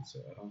dragon, so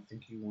I don't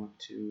think you want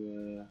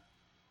to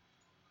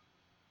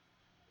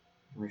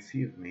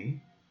refute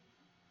me.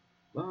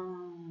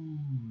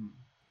 Boom!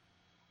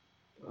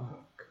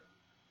 Fuck.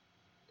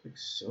 Took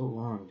so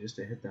long just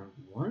to hit them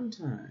one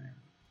time.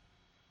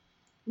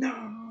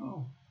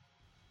 No!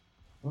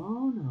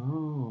 Oh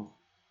no.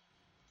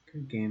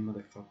 Good game,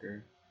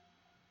 motherfucker.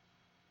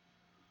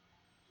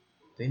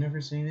 They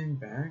never say anything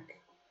back?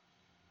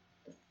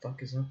 The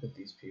fuck is up with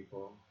these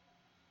people?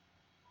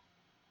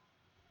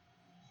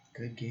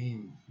 Good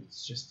game.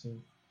 It's just a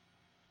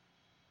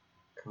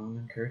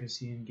common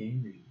courtesy in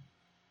gaming.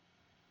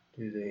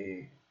 Do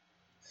they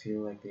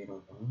feel like they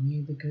don't owe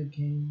me the good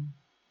game?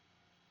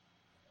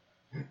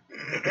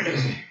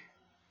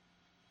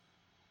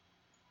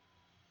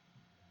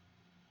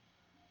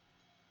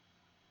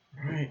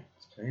 Alright,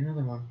 let's play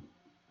another one.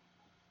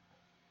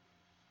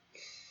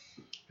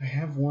 I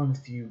have won a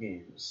few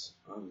games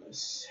on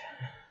this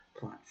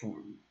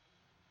platform,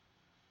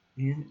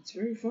 and it's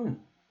very fun.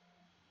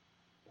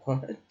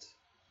 What?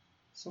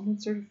 Someone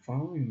started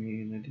following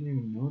me and I didn't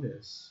even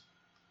notice.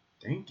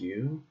 Thank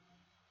you.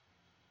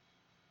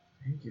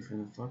 Thank you for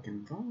the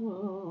fucking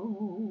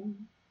follow.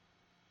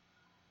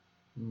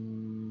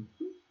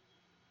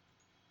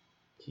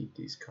 Keep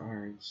these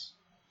cards.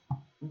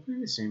 I'm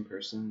playing the same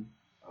person.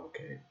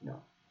 Okay,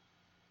 no.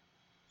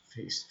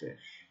 Face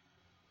fish.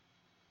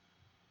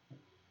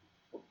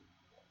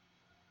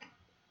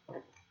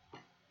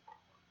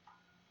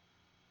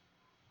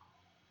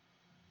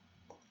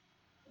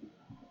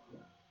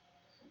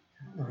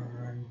 Come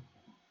on.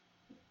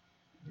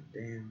 You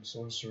damn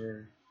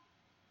sorcerer.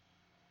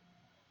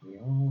 We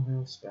all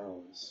have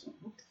spells.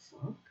 What the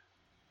fuck?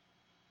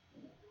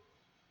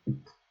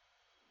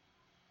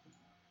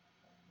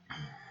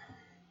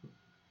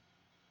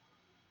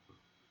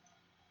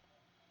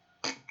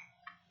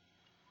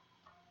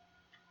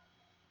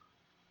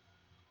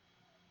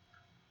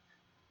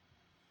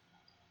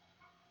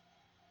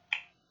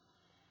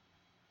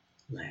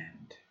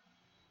 Land.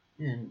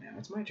 And now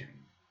it's my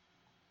turn.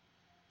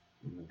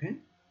 Okay.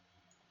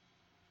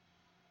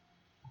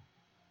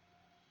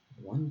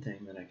 One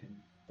thing that I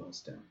can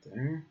bust out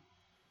there.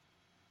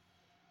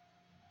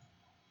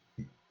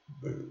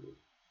 Boo.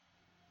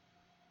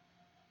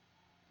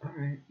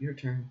 Alright, your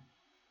turn.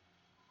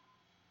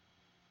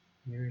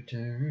 Your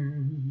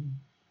turn.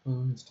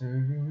 Opponent's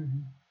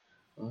turn.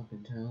 Up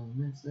and tell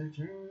them it's their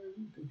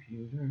turn.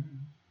 Computer.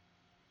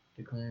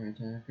 Declare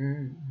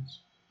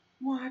attackers.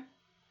 What?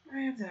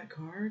 I have that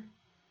card.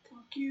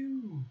 Fuck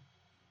you.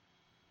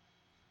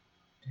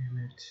 Damn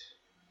it.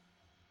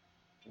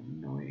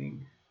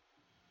 Annoying.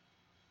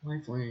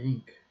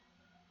 Lifelink.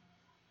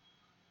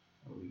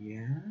 Oh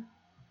yeah?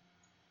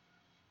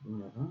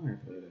 What have I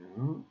put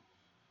out?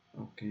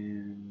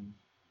 Fucking...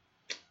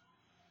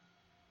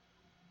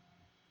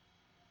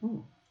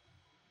 Oh.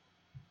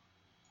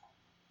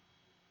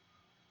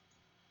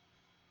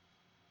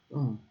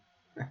 Oh.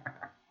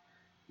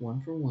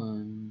 1 for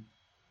 1.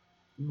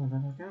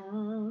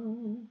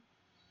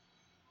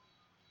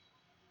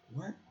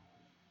 What?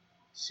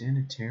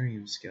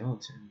 Sanitarium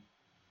Skeleton.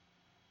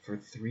 For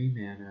 3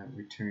 mana,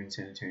 return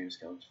Sanitarium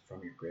Skeleton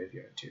from your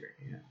graveyard to your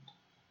hand.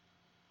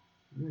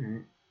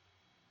 Alright.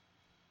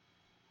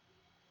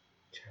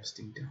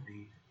 Jousting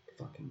Dummy.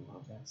 Fucking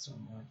love that so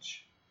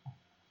much.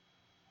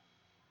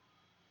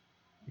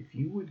 If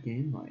you would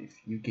gain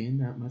life, you gain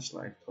that much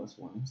life plus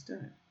 1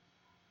 instead.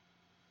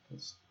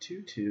 Plus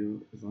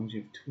 2/2 as long as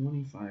you have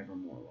 25 or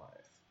more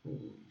life.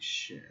 Holy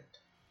shit.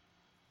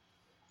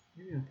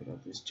 Maybe I'll put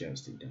out this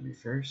Jousting Dummy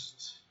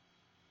first.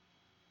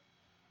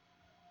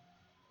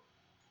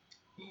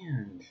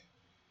 And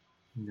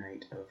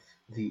Knight of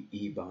the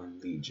Ebon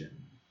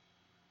Legion.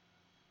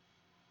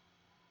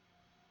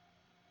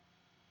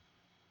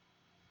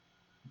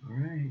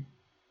 Alright.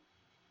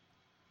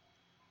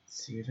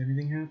 See if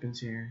anything happens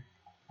here.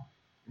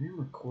 I am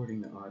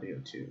recording the audio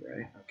too,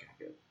 right? Okay,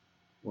 good.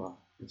 Well,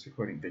 it's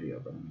recording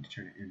video, but I'm going to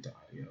turn it into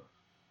audio.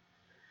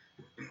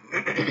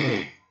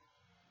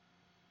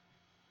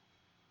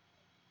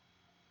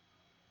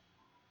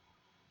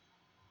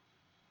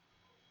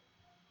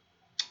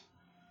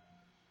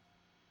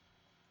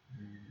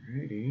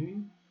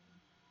 Alrighty.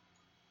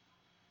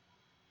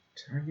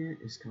 Target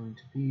is going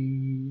to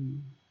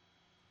be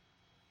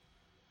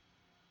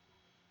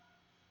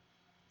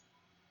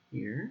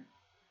here.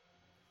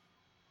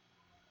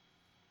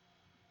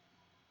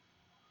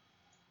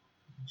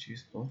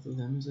 Choose both of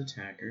them as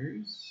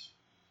attackers.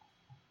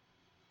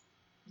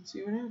 Let's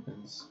see what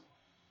happens.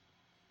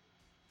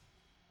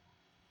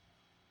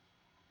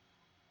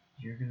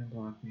 You're gonna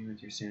block me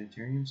with your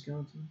Sanitarium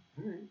Skeleton?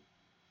 Alright.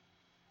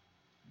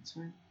 That's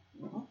fine.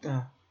 What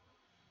the?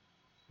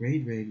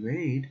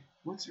 Raid?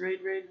 What's raid?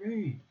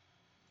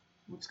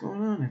 What's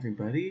going on,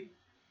 everybody?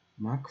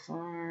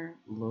 Makfar,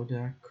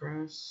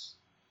 Lodakras,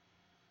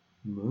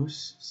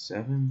 Moose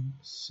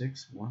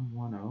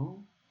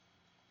 76110.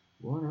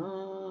 What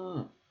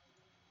up?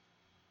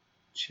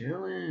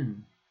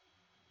 Chillin'.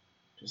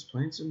 Just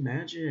playing some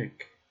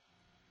Magic.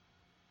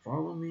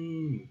 Follow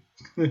me.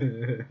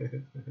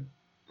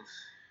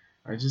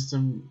 I just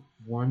am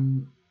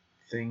one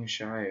thing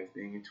shy of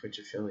being a Twitch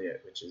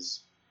affiliate, which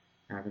is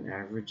have an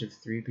average of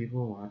 3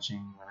 people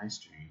watching when I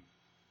stream.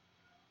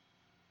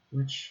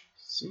 Which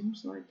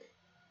seems like...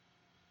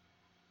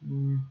 I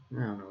don't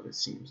know what it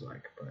seems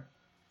like, but...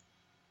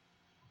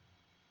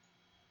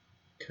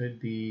 could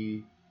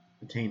be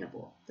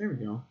attainable. There we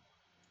go.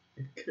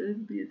 It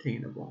could be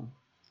attainable.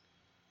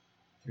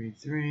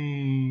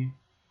 3/3.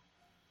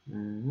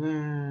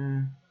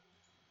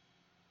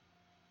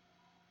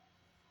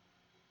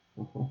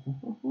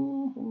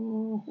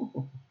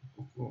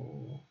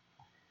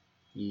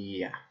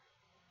 Yeah.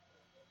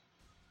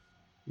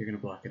 You're gonna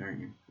block it,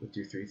 aren't you? With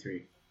your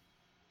 3/3.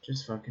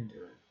 Just fucking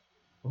do it.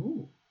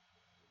 Oh.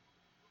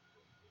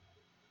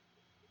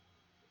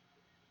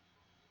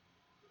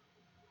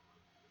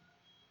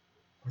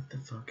 What the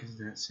fuck is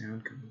that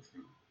sound coming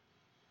from?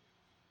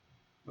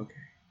 Okay.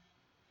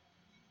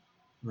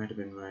 Might have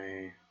been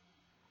my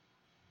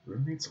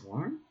roommate's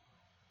alarm?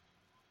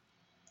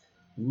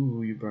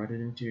 Ooh, you brought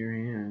it into your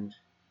hand.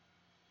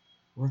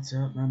 What's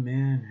up, my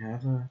man?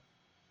 Have a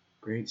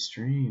great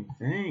stream.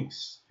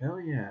 Thanks. Hell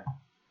yeah.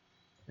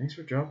 Thanks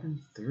for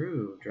dropping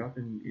through.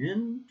 Dropping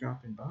in,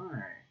 dropping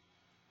by.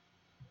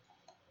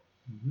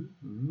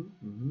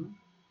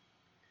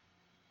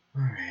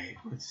 Alright,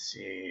 let's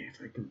see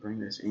if I can bring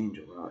this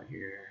angel out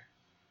here.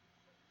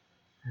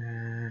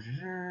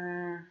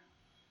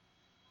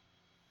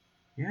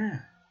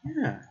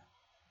 Yeah.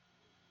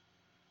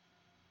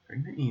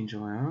 Bring the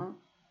angel out.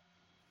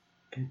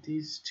 Get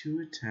these two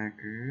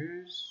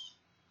attackers.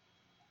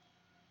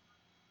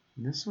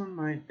 This one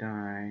might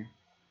die.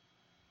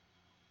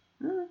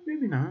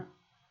 Maybe not.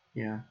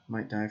 Yeah,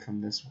 might die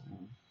from this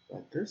one.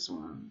 But this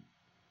one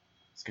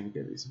is going to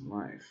give me some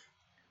life.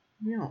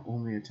 Maybe I'll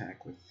only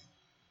attack with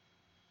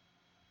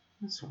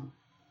this one.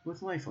 With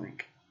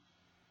lifelink.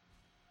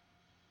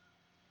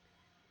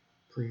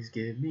 Please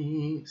give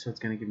me... So it's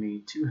going to give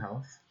me 2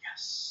 health.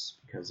 Yes,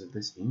 because of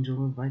this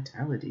Angel of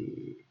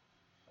Vitality.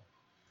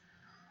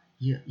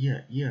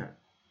 Yeah.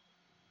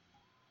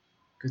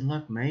 Good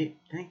luck, mate.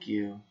 Thank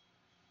you,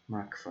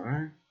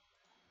 Makfar.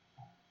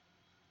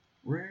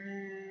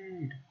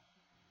 Raid!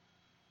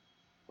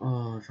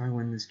 Oh, if I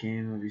win this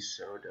game, it'll be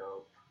so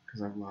dope.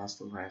 Because I've lost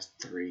the last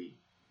 3.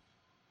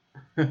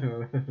 Fuck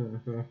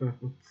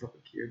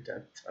your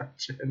Death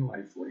Touch and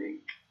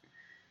Lifelink.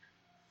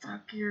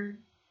 Fuck your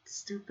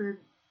stupid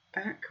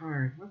back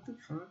card. What the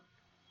fuck?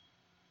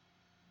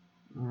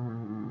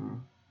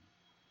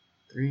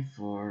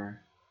 3-4.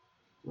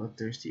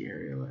 Bloodthirsty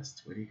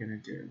Aerialist. What are you gonna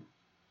do?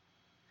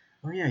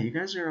 Oh yeah, you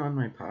guys are on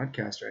my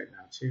podcast right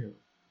now too.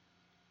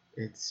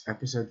 It's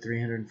episode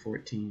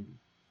 314.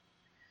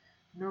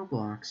 No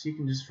blocks. You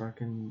can just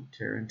fucking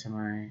tear into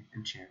my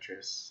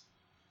Enchantress.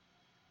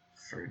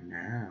 For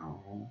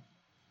now.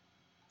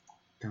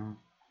 Dun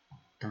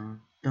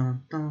dun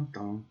dun dun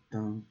dun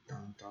dun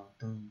dun dun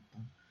dun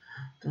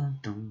dun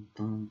dun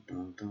dun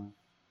dun dun.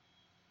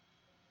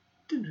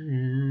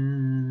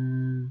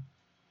 Dun,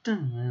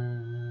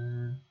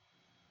 dun.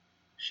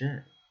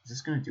 Shit, is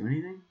this gonna do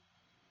anything?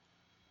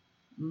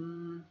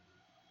 I'm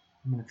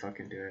gonna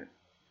fucking do it.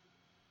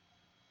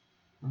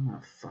 I'm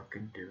gonna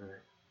fucking do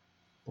it.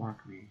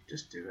 Block me,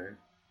 just do it.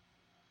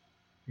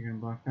 You're gonna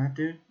block that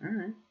dude?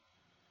 Alright.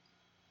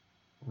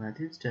 Well, that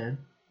dude's dead,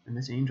 and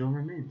this angel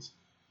remains.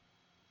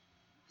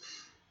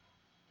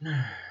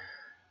 That's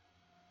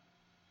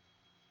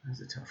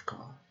a tough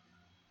call.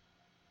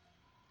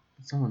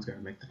 But someone's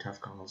gotta make the tough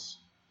calls.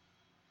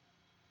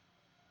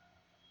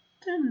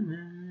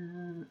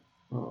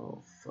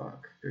 Oh,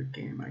 fuck. Good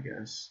game, I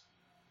guess.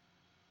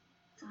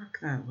 Fuck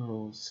that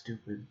little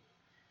stupid...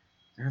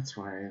 That's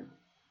why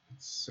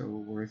it's so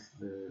worth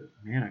the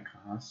mana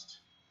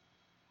cost.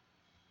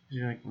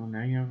 You're like, well,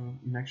 now you have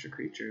an extra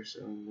creature,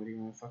 so what do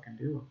you want to fucking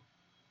do?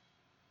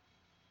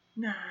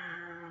 No!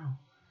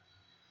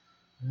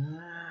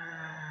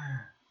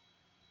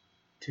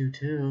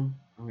 2-2.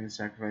 I'm gonna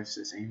sacrifice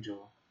this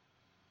angel.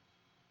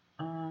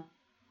 Oh,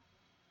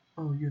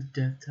 you have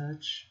Death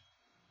Touch?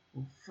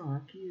 Well,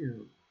 fuck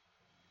you.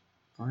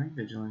 Flying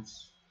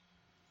Vigilance.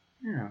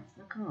 Yeah,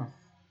 fuck off.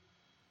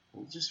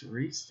 We'll just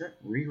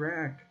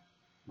re-rack,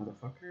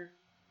 motherfucker.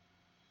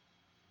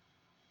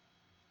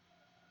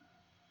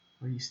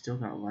 Oh, you still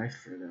got life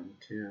for them,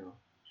 too.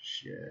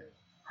 Shit.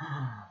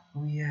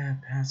 Oh yeah,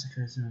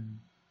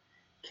 pacifism.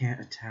 Can't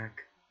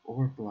attack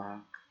or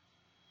block.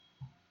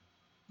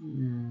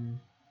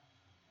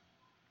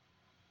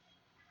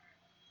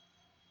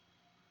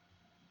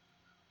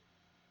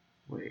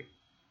 Wait.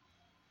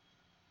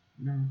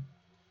 No.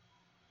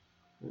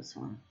 This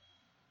one.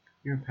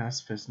 You're a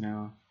pacifist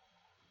now.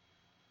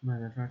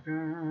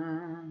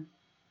 Motherfucker.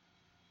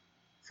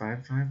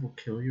 5-5 will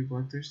kill your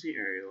bloodthirsty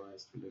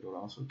aerialist, but it'll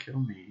also kill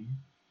me.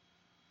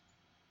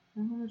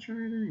 I'm gonna try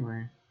it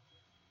anyway.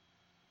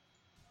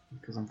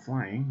 Because I'm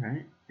flying,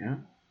 right? Yeah.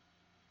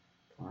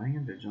 Flying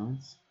and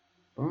vigilance.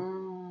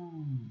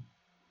 Boom!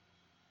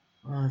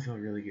 Oh, that felt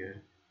really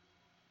good.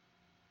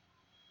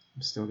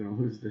 I'm still gonna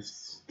lose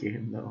this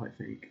game though, I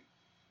think.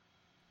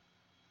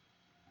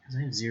 Because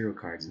I have 0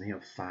 cards and they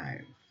have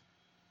 5.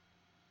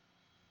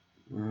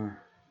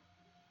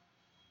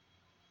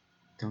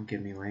 Don't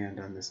give me land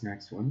on this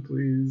next one,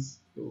 please.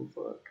 Oh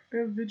fuck. I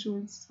have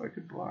vigilance so I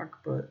could block,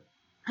 but...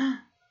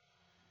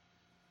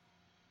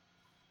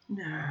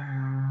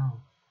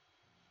 No!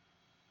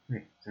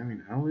 Wait, does that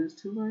mean I'll lose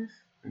 2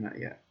 life? Or not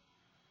yet?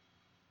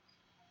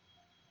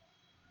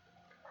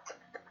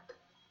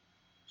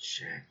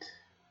 Shit.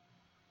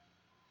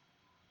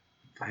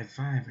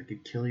 5-5, I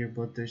could kill your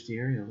bloodthirsty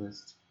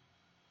aerialist.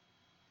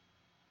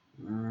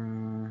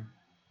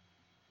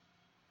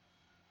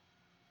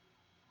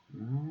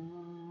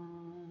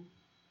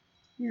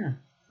 Yeah,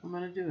 I'm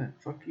gonna do it.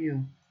 Fuck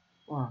you.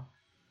 Wow.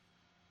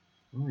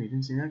 Oh, you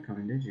didn't see that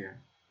coming, did you?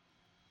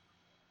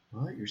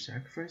 What? You're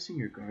sacrificing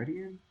your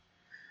guardian?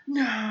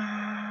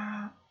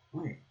 No!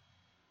 Wait.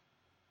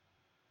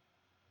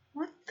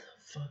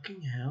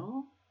 fucking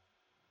hell?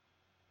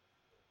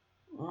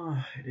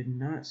 Oh, I did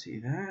not see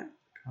that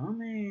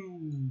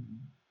coming.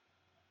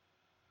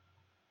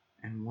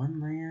 And one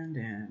land,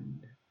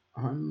 and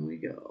on we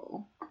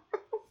go.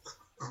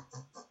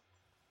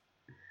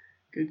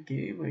 Good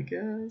game, I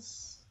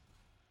guess.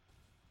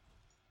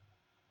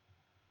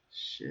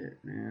 Shit,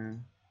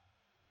 man.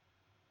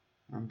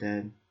 I'm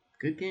dead.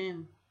 Good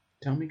game.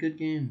 Tell me good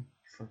game.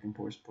 You fucking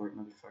poor sport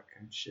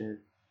motherfucker. Shit.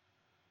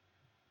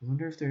 I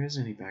wonder if there is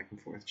any back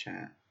and forth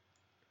chat.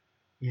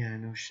 Yeah,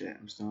 no shit.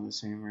 I'm still in the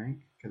same rank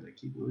because I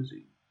keep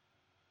losing.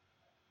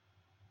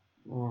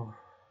 Oh.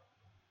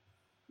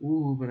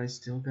 Ooh, but I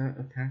still got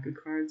a pack of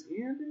cards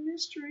and a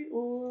mystery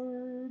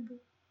orb.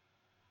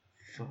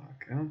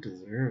 Fuck, I don't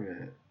deserve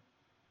it.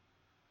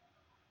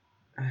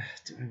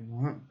 Do I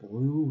want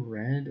blue,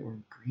 red, or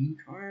green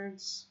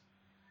cards?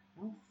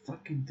 I don't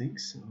fucking think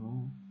so.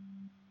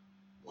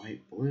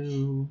 White,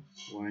 blue,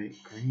 white,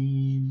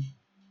 green.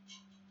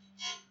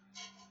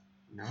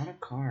 Not a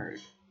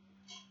card.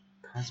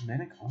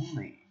 Cosmetic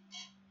only.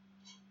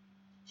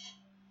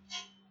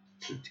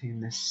 To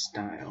obtain this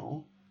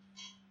style.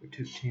 Or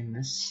to obtain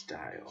this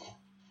style.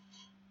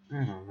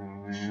 I don't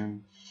know,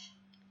 man.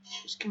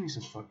 Just give me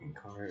some fucking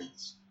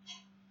cards.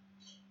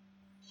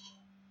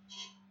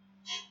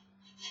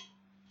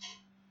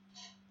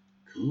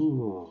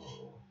 Cool.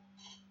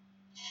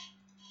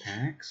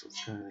 Packs.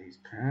 Let's go to these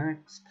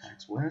packs.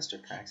 Packs West or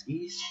Packs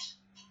East.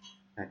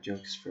 That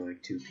joke's for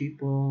like 2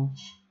 people.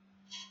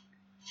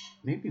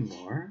 Maybe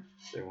more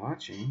if they're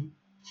watching.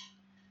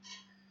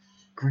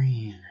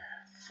 Green.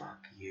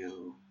 Fuck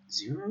you.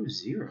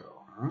 0-0,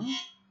 huh?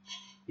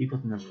 Equal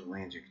to the number of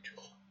lands you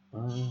control.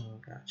 Oh,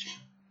 gotcha.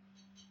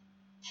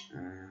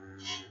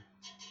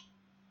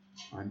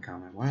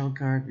 Uncommon wild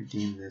card.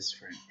 Redeem this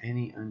for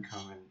any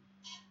uncommon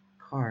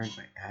card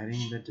by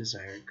adding the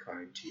desired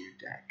card to your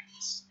deck.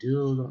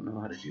 Still don't know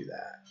how to do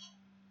that.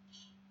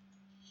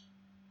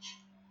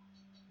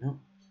 Nope.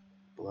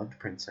 Beloved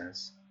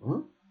Princess.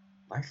 Oh,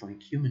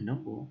 lifelink human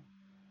noble.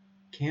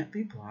 Can't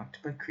be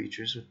blocked by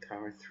creatures with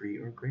power 3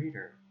 or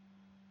greater.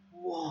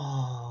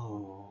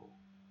 Whoa.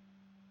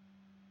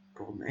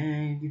 Golden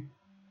egg.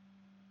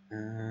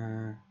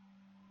 Man,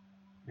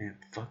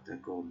 fuck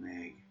that golden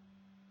egg.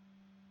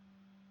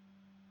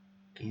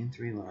 Gain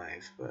 3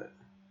 life, but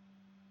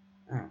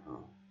I don't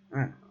know.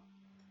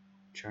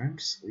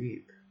 Charmed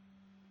Sleep.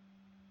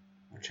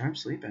 When Charmed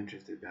Sleep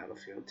enters the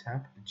battlefield,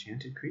 tap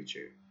Enchanted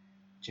Creature.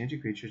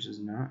 Enchanted Creature does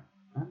not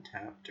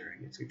untap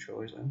during its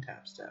controller's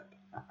untap step.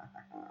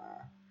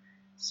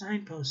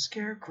 Signpost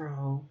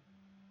Scarecrow.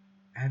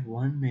 Add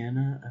 1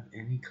 mana of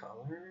any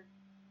color.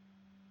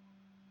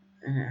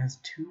 And it has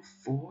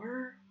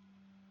 2/4?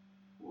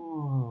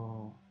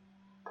 Whoa.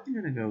 I'm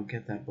gonna go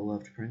get that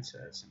Beloved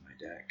Princess in my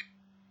deck.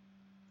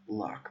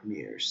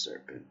 Lockmere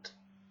Serpent.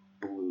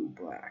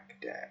 Blue-black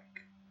deck.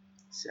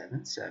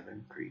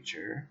 7/7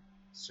 creature.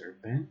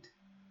 Serpent.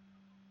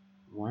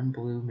 1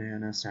 blue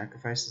mana.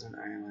 Sacrifices an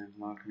island.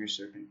 Lockmere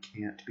Serpent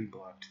can't be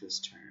blocked this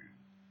turn.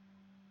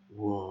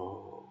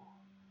 Whoa.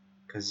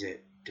 Because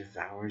it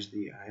devours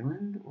the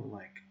island? Or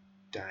like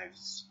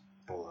dives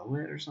below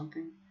it or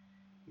something?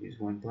 Use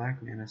 1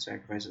 black mana,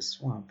 sacrifice a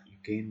swamp. You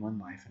gain 1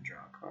 life and draw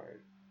a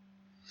card.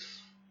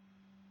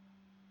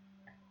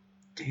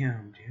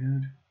 Damn,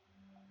 dude.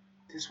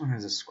 This one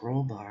has a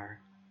scroll bar.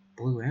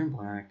 Blue and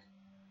black.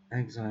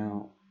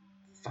 Exile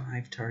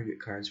 5 target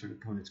cards from an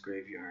opponent's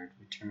graveyard.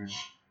 Return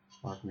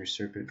Lockmere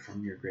Serpent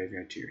from your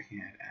graveyard to your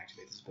hand.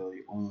 Activate this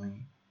ability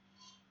only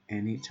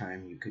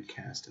anytime you could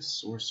cast a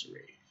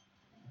sorcery.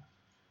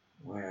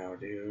 Wow,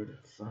 dude.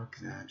 Fuck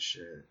that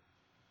shit.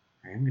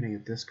 I am gonna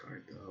get this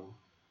card, though.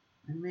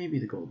 And maybe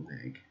the golden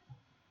egg.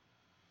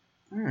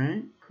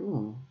 Alright,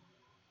 cool.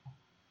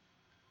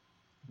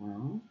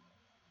 Well,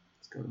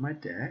 let's go to my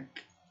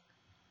deck.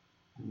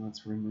 And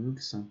let's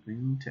remove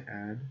something to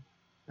add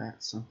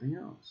that something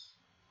else.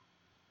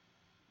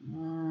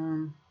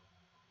 I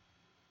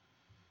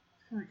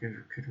feel like I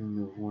could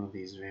remove one of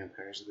these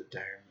Vampires of the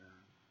Dire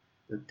Moon.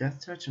 The Death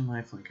Touch and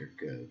Lifelink are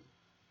good.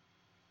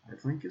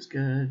 Lifelink is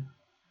good.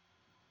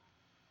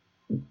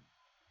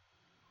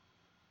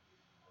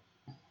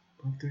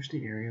 Bloodthirsty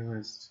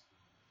Aerialist.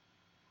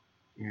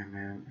 Yeah,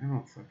 man, I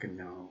don't fucking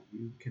know.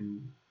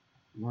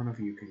 One of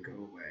you can go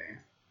away.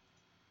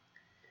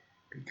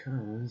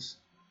 Because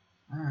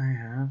I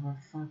have a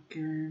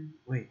fucking...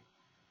 Wait.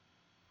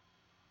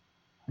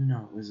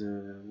 No, it was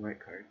a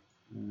white card.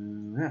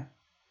 Yeah.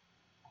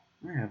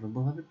 I have a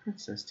Beloved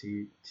Princess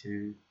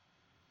to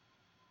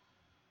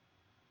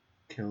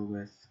kill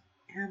with.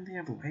 And they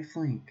have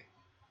lifelink.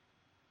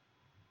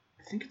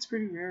 I think it's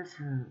pretty rare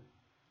for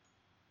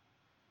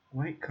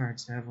white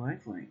cards to have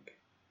lifelink.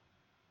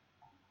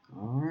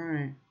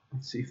 Alright.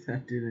 Let's see if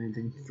that did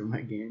anything for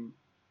my game.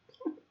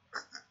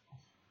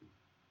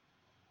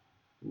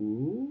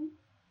 Ooh.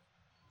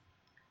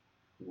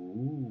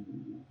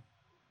 Ooh.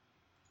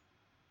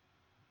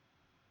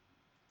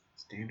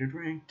 Standard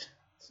ranked.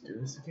 Let's do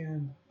this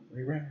again.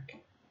 Re-rack.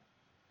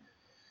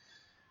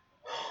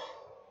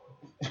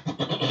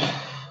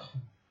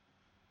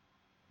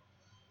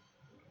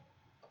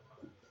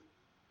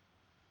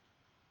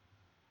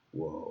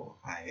 Whoa,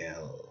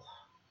 IL.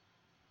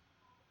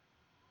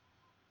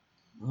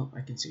 Well,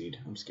 I concede.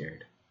 I'm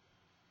scared.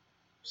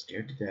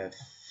 Scared to death.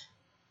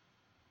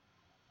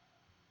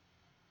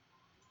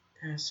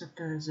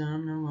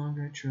 Pacifism no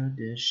longer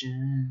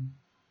tradition.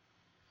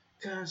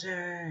 Cause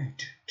hey,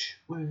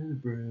 we're the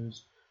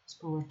Brews,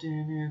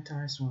 sporting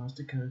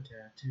anti-swastika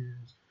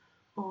tattoos.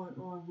 Oi,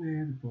 oi,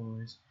 we're the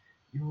boys,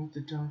 the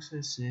orthodox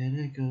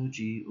Hasidic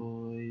OG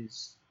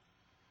oys.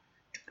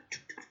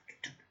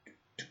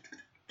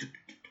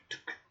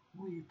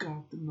 We've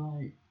got the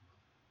might.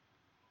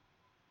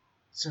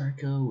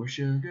 Psycho or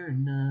sugar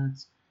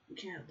nuts, we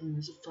can't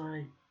lose a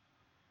fight.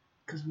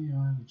 Cause we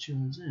are the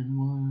chosen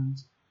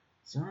ones.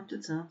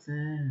 Something,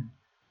 something.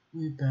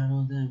 We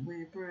battle, then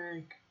we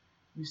break.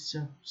 We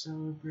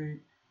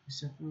celebrate, we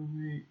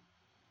separate.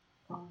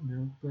 Our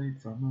milk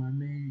plate from our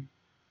meat.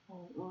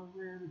 Oh,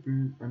 we're the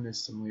brute. I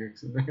missed some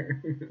lyrics in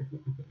there.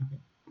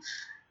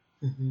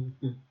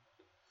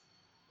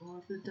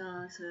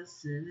 Orthodox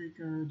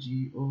Hasidic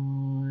OG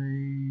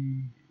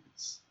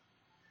oys.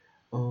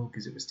 Oh,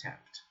 because it was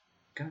tapped.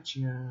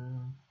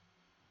 Gotcha.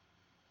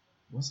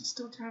 Was it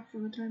still tapped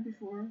from the time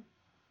before?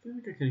 I feel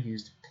like I could have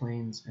used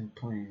planes and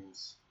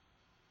planes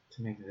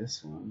to make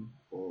this one,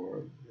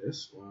 or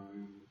this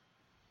one.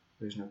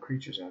 There's no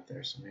creatures out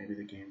there, so maybe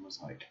the game was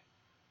like,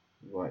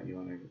 what, you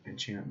want to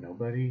enchant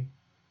nobody?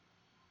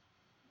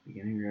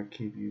 Beginning your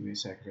upkeep, you may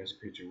sacrifice a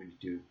creature. When you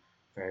do,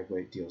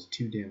 Fireblade deals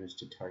 2 damage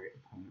to target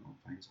opponent or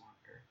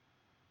planeswalker.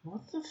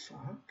 What the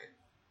fuck?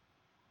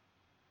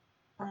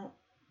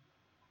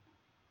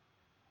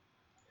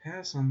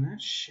 Pass on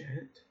that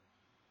shit?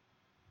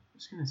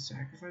 Just gonna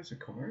sacrifice a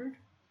card?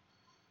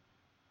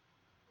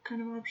 What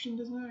kind of option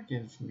does that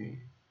give me?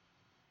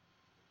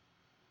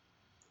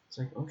 It's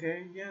like,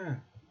 okay,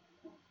 yeah.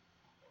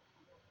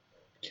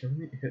 Kill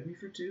me, hit me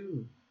for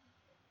 2.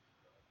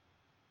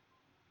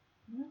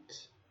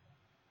 What?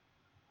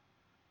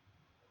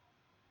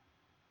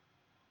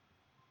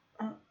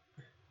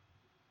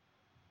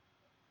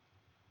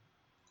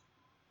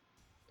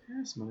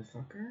 Pass,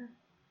 motherfucker.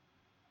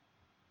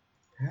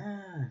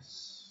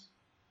 Pass.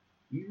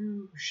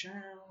 You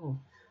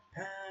shall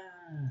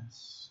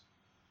pass.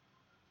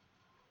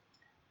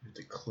 I have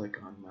to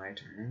click on my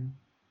turn.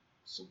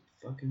 Some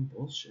fucking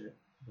bullshit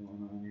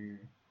going on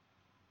here.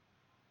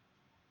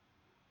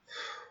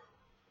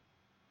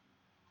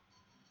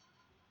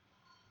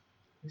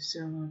 We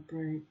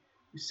celebrate,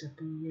 we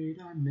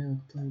separate our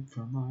milk plate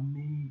from our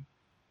meat.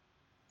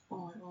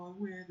 Oi, oi,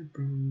 we're the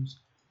Brews,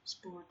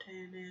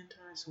 sporting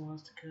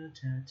anti-swastika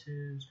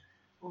tattoos.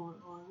 Oi,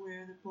 oi,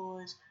 we're the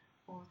boys,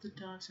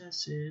 orthodox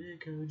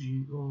Hasidic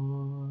OG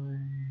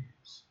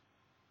boys.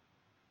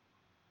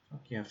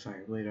 Fuck yeah,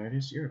 Fireblade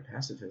Artist, you're a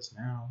pacifist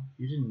now.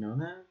 You didn't know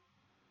that?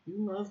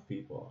 You love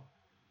people.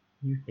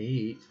 You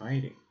hate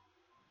fighting.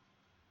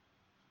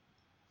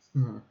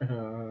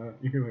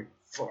 You're like,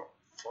 fuck.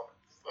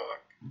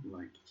 I'm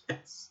like,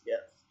 yes.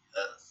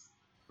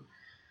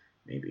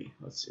 Maybe.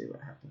 Let's see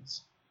what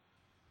happens.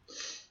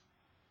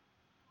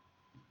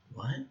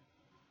 What?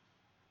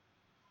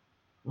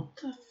 What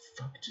the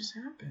fuck just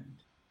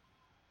happened?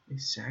 They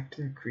sacked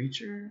their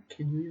creature?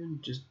 Can you even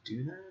just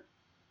do that?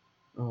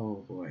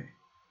 Oh boy.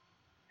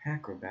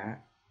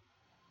 Acrobat.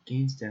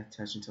 Gains death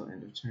touch until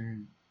end of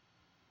turn.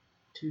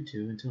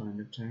 2/2 until end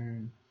of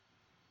turn.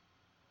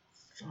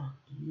 Fuck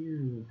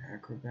you,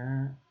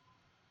 Acrobat.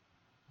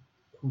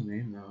 Cool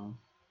name though.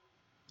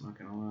 Not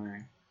gonna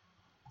lie.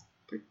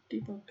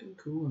 Pretty fucking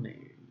cool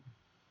name.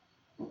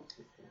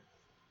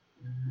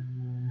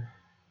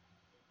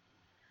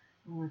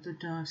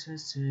 Orthodox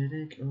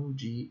Hasidic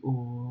OG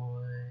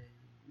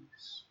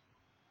oys.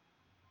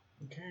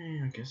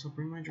 Okay, I guess I'll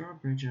bring my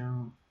drawbridge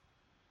out.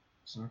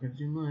 It's not gonna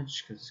do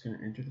much because it's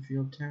gonna enter the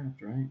field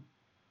tapped, right?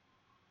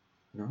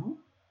 No?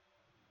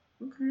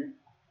 Okay.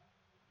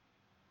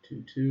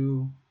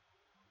 2/2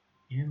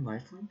 and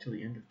lifelink till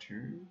the end of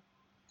turn.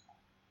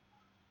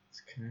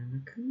 It's kinda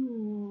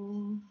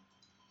cool.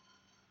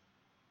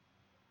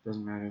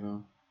 Doesn't matter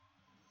though.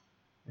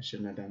 I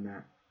shouldn't have done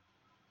that.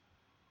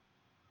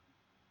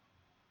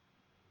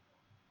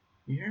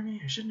 You hear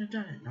me? I shouldn't have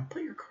done it. Now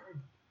put your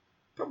card.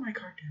 Put my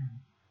card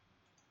down.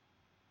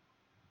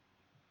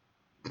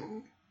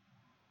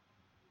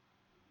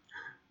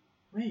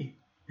 Wait.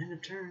 End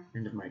of turn.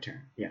 End of my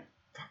turn. Yeah.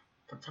 Fuck.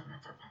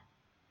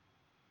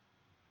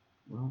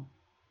 Well.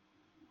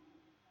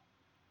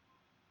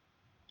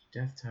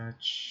 Death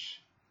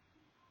touch.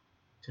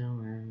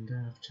 Till end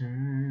of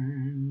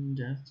turn.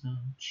 Death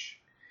touch.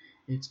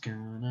 It's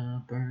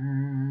gonna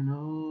burn.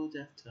 Oh,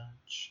 death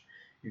touch.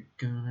 You're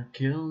gonna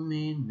kill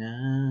me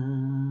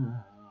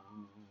now.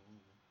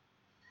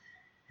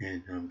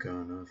 And I'm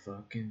gonna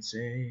fucking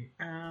say,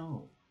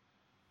 ow.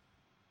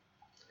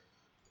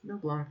 No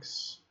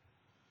blocks.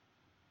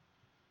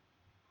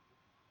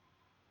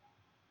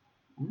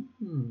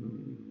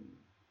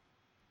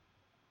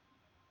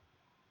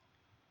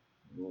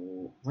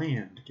 Well,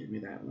 land. Give me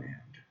that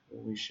land.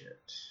 Holy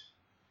shit.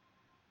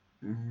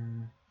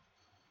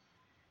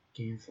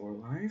 Gain 4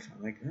 life. I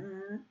like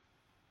that.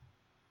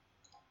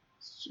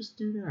 Let's just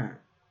do that.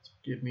 Let's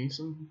Give me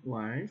some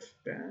life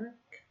back.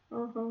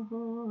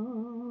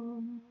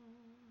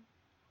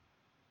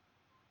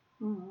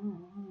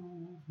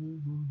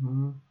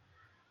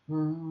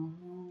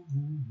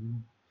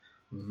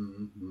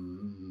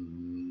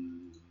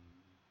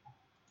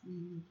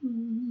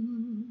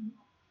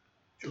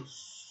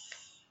 Just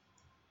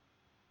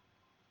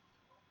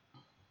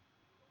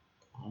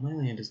all my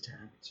land is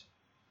tapped.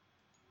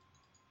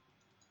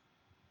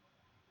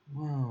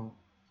 Wow,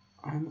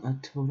 I'm a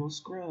total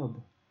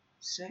scrub.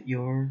 Set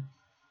your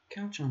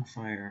couch on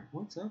fire.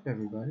 What's up,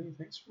 everybody?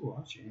 Thanks for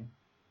watching.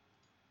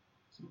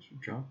 Thanks for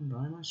dropping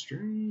by my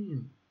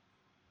stream.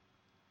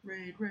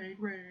 Raid, raid,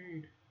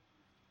 raid.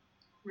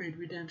 Raid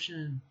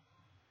redemption.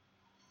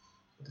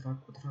 What the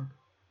fuck? What the fuck?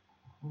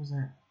 What was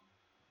that?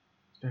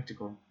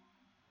 Spectacle.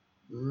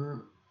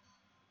 Ugh.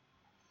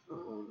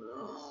 Oh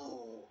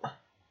no.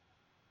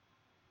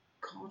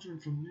 Cauldron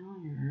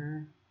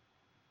familiar.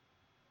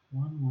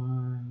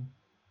 1-1.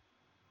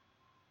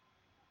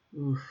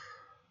 Oof.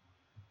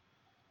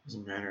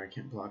 Doesn't matter, I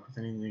can't block with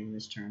anything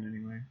this turn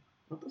anyway.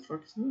 What the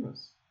fuck is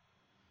this?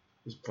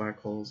 This black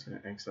hole is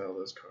gonna exile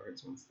those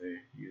cards once they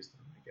use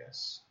them, I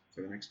guess.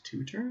 For the next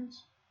 2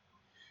 turns?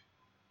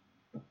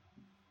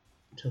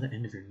 Until the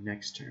end of your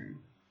next turn.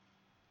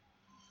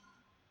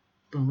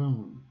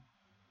 Boom.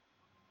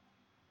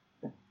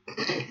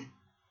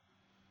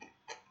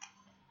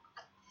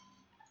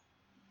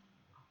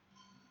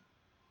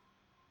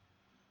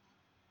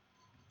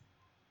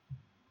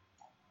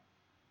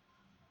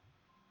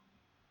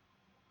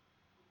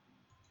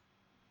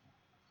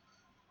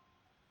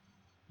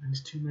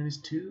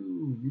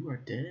 -2. You are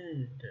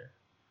dead.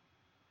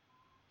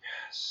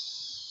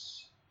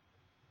 Yes.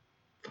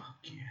 Fuck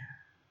yeah.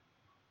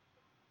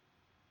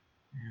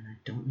 And I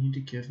don't need to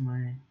give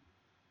my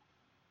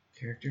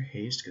character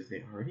haste because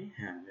they already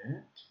have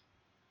it.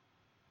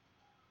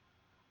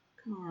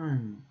 Come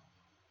on.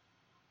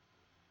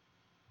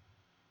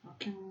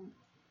 Fucking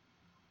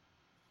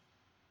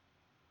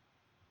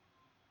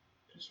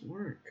just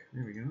work.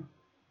 There we go.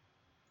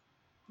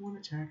 1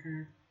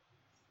 attacker.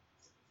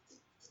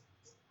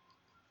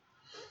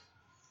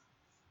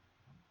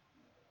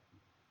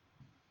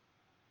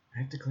 I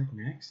have to click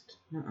next?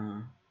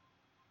 Nuh-uh.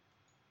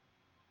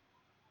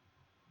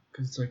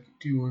 Cause it's like,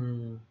 do you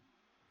wanna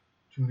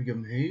give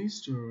him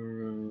haste or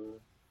do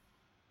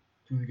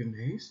you wanna give him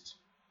haste?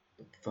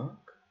 The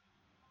fuck?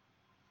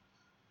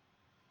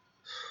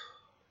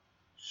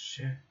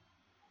 Shit.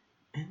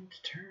 End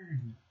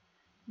turn.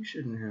 You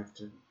shouldn't have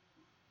to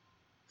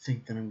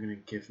think that I'm gonna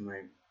give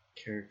my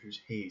characters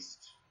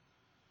haste.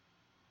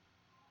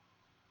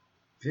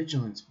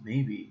 Vigilance,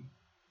 maybe.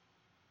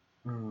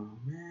 Oh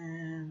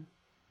man.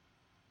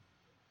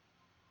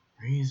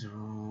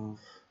 Resolve.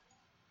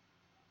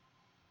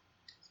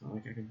 It's not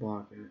like I can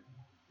block it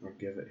or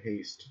give it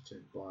haste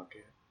to block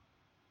it.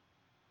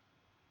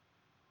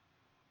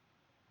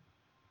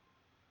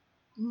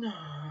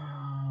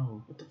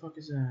 No! What the fuck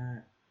is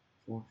that?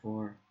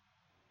 4/4.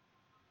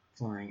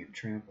 Flying and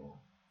trample.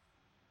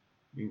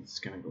 It's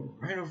gonna go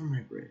right over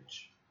my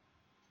bridge.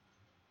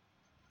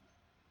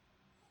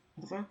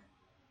 What the fuck?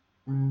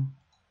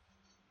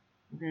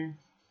 Okay.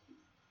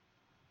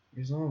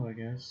 Resolve, I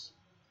guess.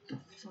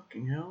 What the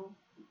fucking hell?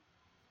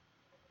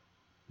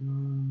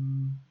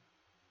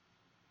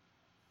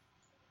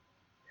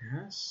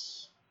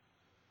 Pass?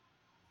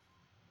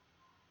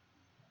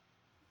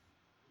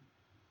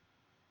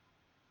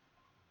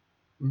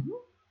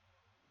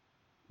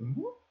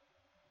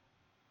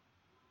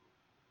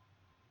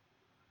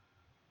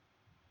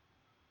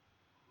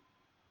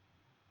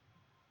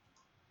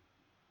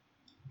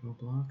 No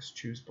blocks,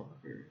 choose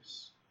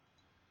blockers.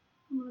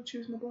 I'm gonna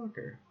choose my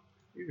blocker.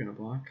 You're gonna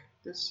block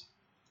this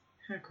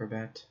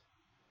acrobat.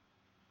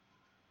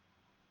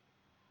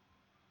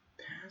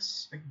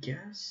 Pass, I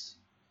guess?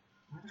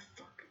 Why the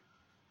fuck?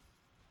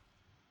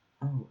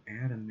 Oh,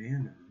 add a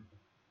mana.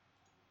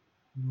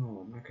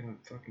 No, I'm not gonna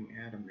fucking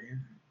add a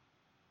mana.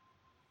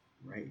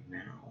 Right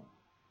now.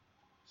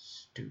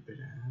 Stupid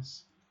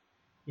ass.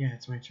 Yeah,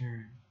 it's my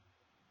turn.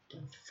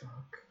 The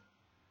fuck?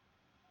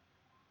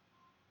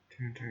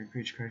 Turn target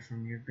creature card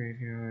from your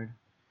graveyard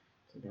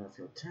to the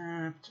battlefield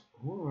tapped,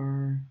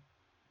 or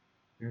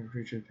whenever a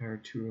creature with power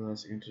 2 or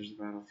less enters the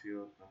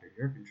battlefield under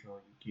your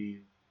control, you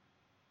gain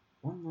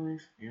 1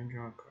 life and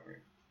draw a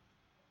card.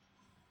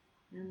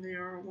 And they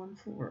are a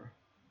 1/4.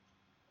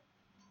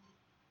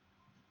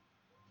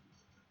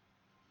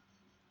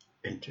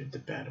 Entered the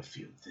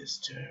battlefield this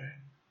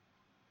turn.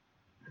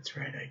 That's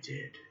right, I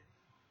did.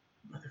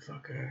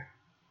 Motherfucker.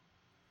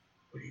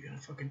 What are you gonna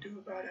fucking do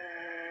about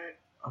it?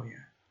 Oh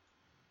yeah.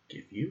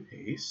 Give you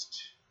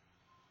haste.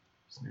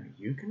 So now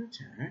you can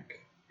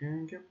attack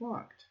and get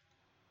blocked.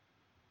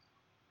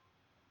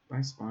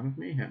 By Spawn of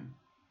Mayhem.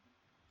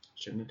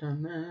 Shouldn't have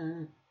done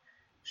that.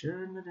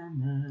 Shouldn't have done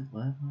that.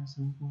 Left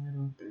myself wide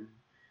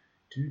open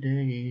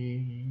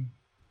today.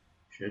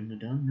 Shouldn't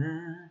have done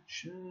that.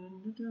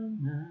 Shouldn't have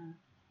done that.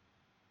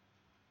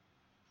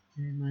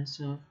 Made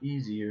myself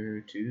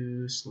easier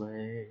to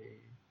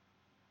slay.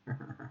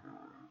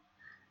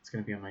 It's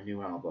gonna be on my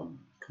new album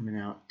coming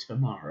out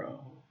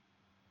tomorrow.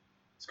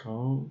 It's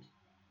called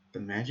The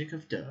Magic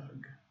of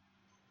Doug,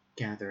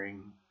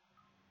 Gathering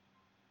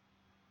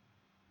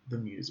the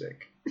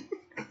Music.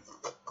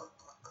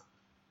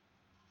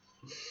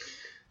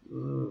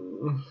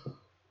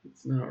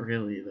 It's not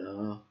really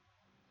though.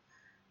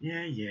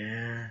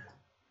 Yeah.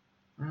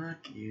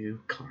 Fuck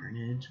you,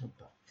 Carnage. What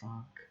the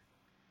fuck?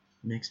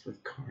 Mixed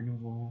with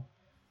Carnival.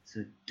 It's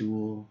a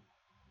duel.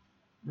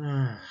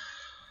 Alright,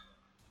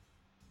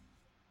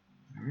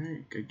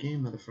 good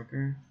game,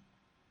 motherfucker.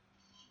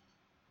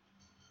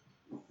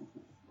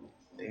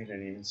 They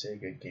didn't even say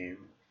good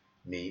game.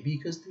 Maybe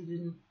because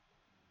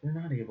they're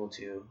not able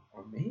to.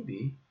 Or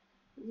maybe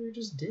they're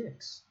just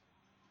dicks.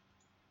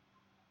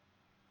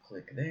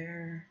 Click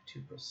there to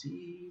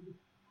proceed.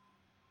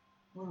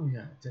 What do we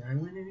got? Did I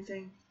win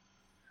anything?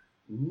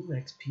 Ooh,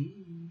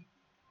 XP.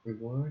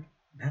 Reward?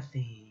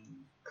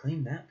 Nothing.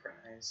 Claim that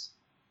prize.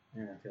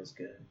 Yeah, that feels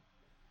good.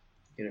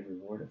 Get a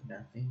reward of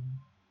nothing.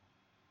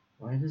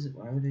 Why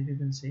would they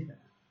even say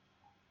that?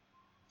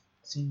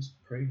 Seems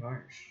pretty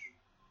harsh.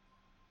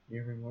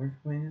 Your reward for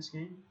playing this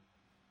game?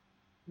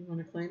 You want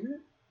to claim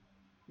it?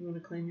 You want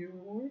to claim your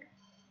reward?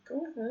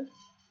 Go ahead.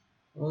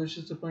 Well, there's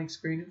just a blank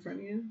screen in front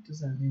of you. Does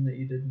that mean that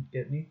you didn't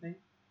get anything?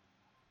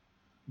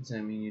 Does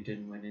that mean you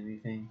didn't win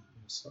anything?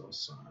 I'm so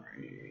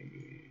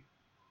sorry.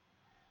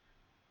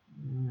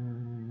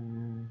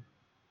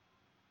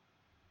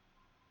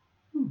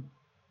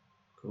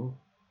 Cool.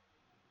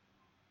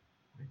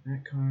 Like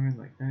that card,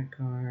 like that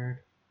card.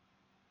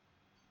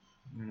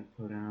 I'm gonna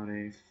put out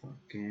a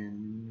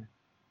fucking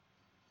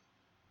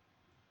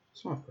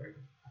swap card.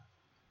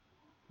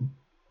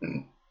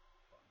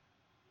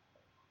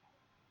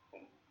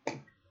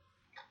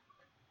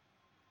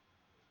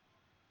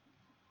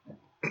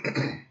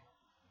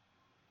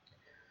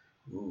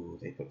 Ooh,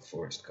 they put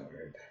forest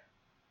card.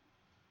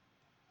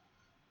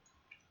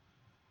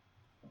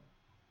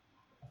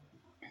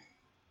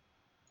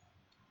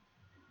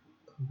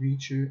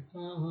 Creature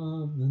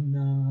of the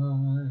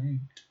night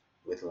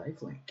with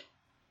lifelink.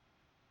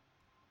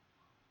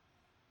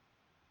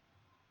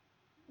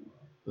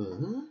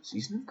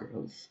 Season of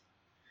Growth.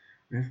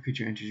 Whenever a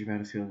creature enters your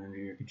battlefield under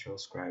your control,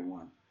 scry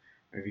 1.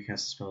 Or if you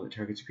cast a spell that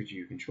targets a creature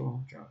you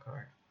control, draw a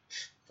card.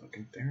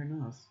 Fucking fair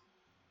enough.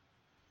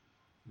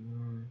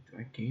 Do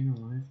I gain a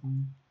life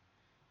when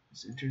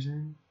this enters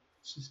in?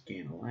 Let's just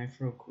gain a life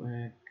real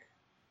quick.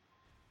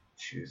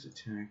 Choose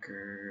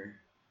attacker.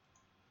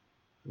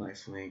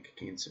 Lifelink,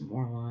 gain some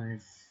more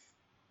life.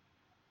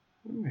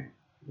 Alright,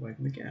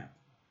 widen the gap.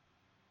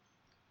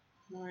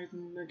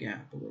 Widen the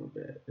gap a little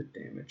bit, the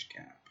damage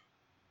gap.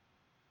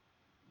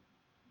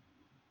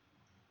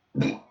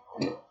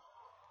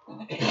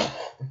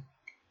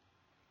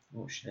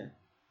 Oh shit.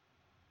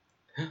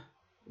 Let's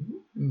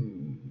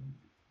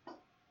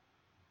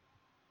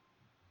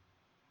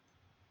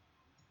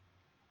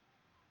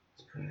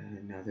put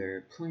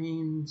another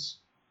planes.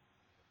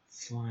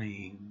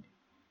 Flying.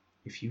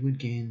 If you would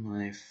gain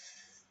life.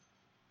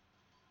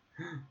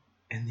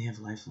 And they have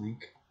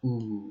lifelink.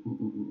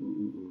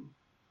 Ooh.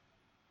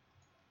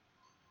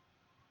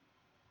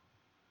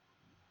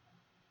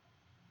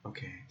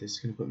 Okay, this is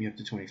gonna put me up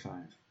to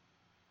 25.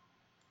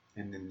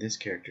 And then this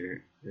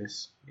character,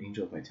 this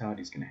Angel of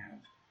Vitality, is gonna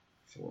have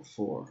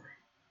 4/4.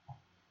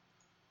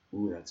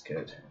 Ooh, that's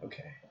good.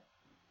 Okay.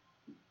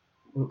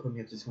 Will it put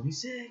me up to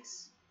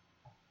 26?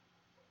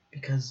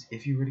 Because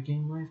if you were to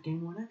gain life,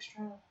 gain 1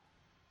 extra.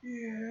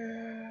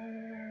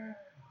 Yeah.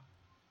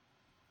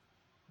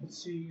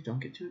 Let's see. Don't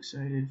get too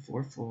excited.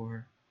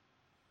 4/4.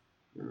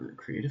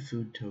 Create a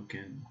food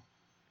token.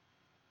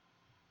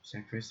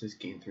 Sacrifice this,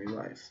 gain 3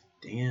 life.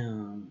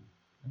 Damn.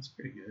 That's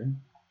pretty good.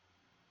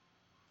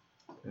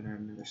 Put out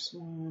another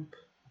swamp.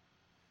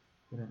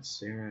 Put out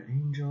Sarah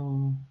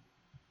Angel.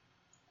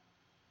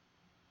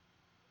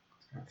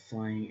 Got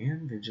flying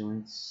and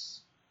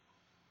vigilance.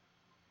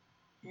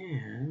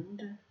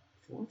 And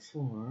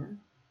 4/4.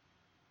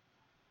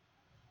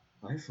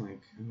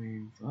 Lifelink. I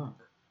mean,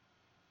 fuck.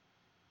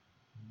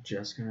 I'm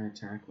just gonna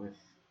attack with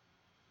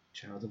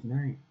Child of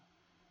Night.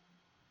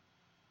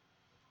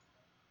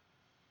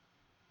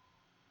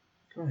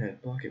 Go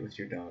ahead, block it with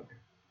your dog.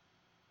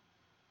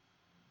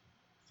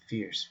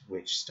 Fierce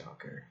Witch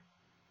Stalker.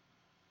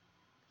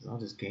 Because I'll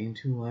just gain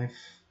 2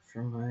 life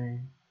from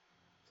my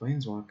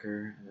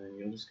Planeswalker, and then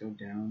you'll just go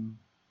down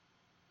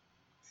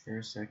for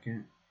a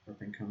second, but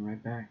then come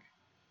right back.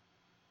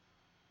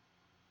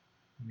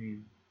 I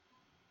mean,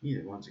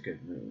 either one's a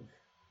good move.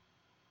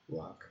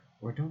 Block,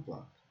 or don't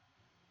block.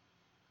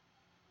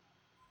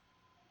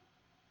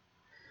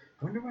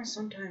 I wonder why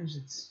sometimes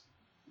it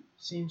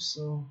seems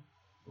so...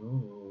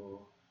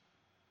 Oh.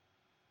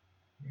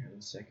 You're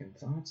having second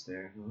thoughts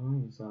there, huh?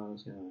 You thought I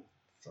was gonna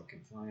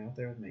fucking fly out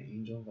there with my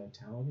Angel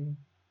Vitality?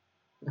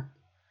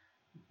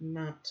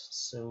 Not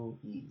so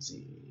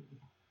easy.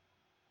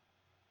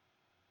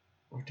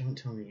 Or don't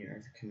tell me you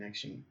have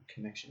connection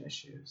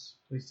issues.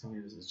 Please tell me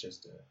this is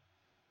just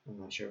I'm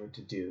not sure what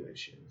to do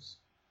issues.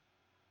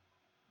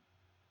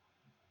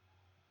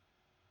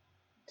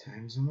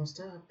 Time's almost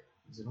up.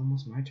 Is it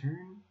almost my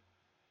turn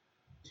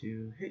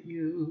to hit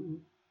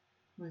you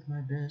with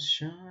my best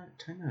shot?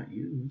 Timeout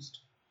used.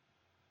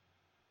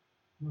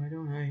 Why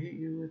don't I hit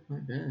you with my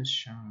best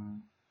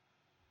shot?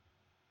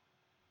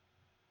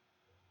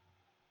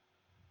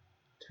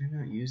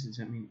 Timeout used, does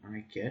that mean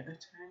I get a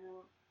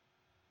timeout?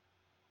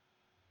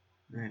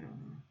 I don't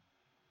know.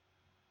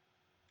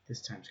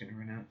 This time's gonna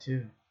run out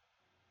too.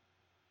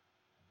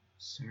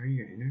 Sorry,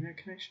 your internet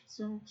connection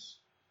sucks?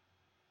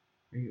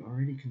 Are you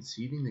already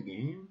conceding the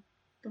game?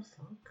 The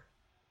fuck?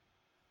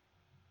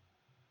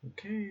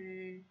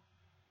 Okay.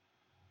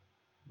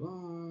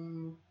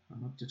 Boom.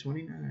 I'm up to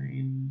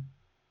 29.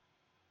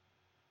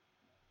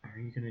 Are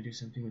you gonna do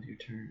something with your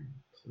turn?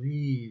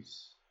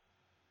 Please.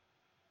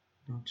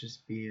 Don't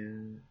just be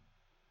a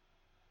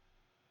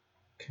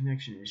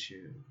connection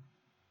issue.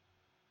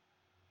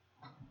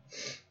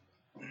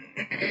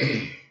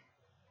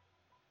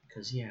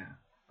 Because, yeah,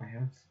 I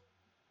have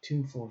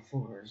 2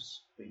 4/4s,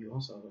 but you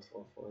also have a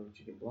 4/4 which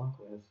you can block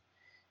with.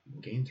 You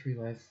can gain 3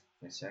 life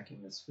by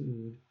sacking this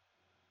food.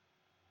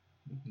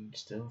 You can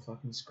still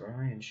fucking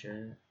scry and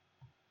shit.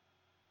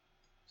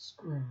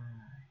 Scry.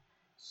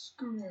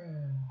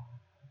 Scry.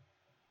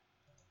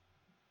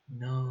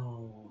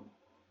 No.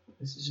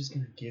 This is just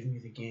gonna give me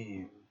the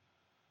game.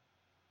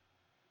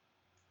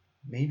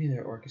 Maybe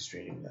they're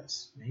orchestrating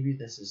this. Maybe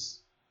this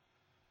is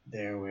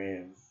their way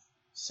of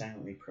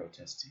silently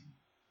protesting.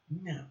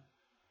 No.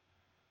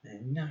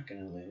 I'm not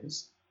gonna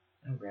lose.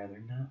 I'd rather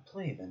not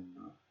play than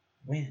not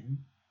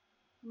win.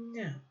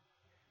 No.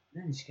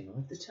 I'm just gonna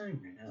let the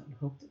time run out and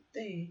hope that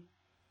they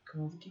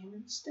call the game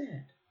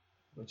instead.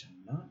 Which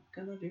I'm not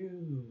gonna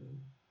do.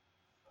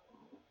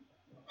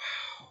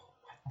 Wow,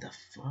 what the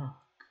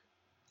fuck?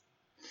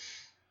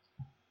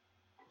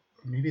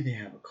 Maybe they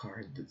have a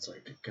card that's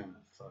like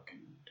gonna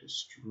fucking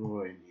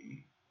destroy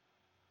me.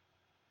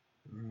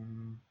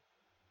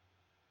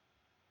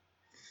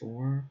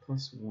 4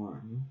 plus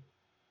 1.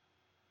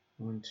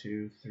 1,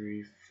 2,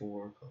 3,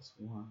 4 plus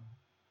 1.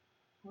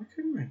 Why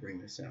couldn't I bring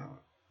this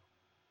out?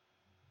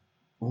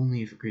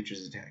 Only if a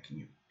creature's attacking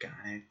you.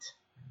 Got it.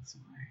 That's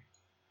why.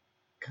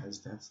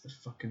 Cause that's the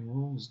fucking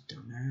rules,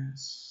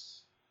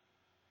 dumbass.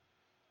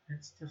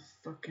 That's the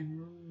fucking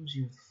rules,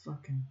 you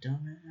fucking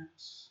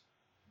dumbass.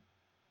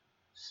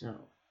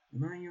 So,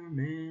 am I your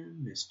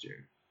man,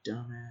 Mr.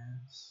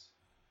 Dumbass?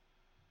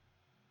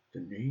 The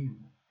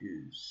name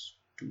is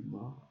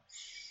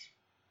Dumas.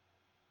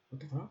 What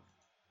the fuck?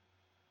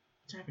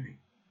 What's happening?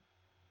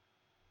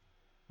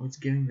 Well, it's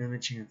giving them a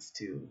chance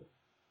to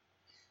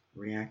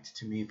react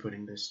to me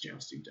putting this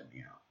jousting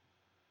dummy out.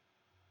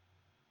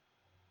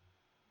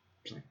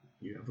 It's like,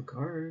 you have a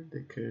card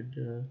that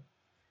could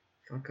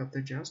fuck up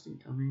the jousting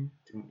dummy.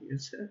 Do you want to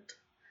use it?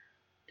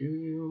 Do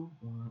you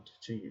want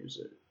to use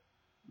it?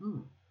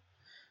 Oh,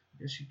 I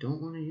guess you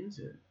don't want to use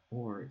it.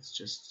 Or it's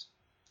just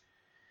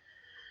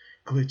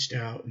glitched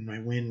out and my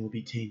win will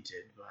be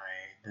tainted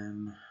by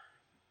them.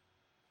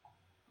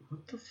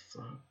 What the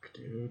fuck,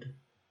 dude?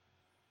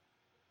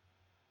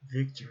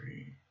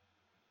 Victory.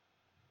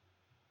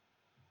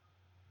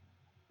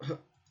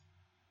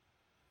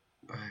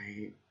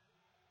 I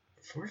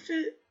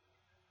forfeit?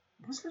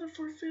 Was that a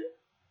forfeit?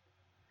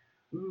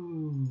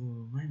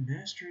 Ooh, my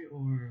mastery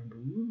orb.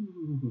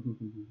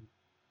 Ooh.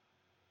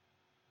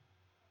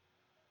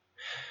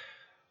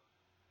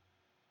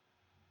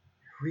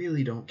 I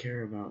really don't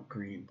care about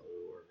green,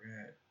 blue, or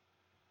red.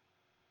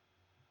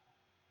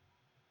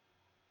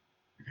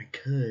 And I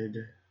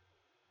could,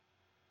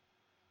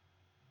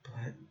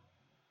 but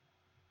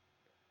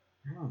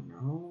I don't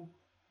know.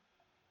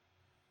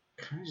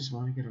 I kind of just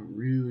want to get a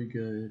really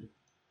good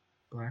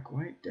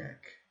black-white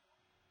deck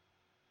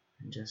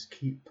and just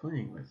keep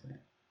playing with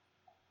it.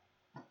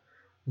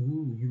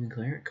 Ooh, human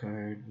cleric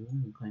card.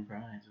 Ooh, claim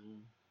prize.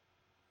 Ooh.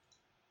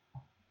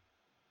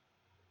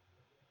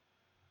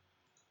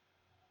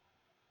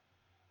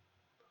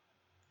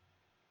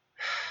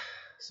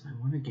 So I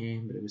won a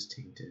game, but it was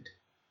tainted.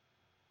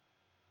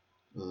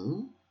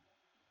 Ooh?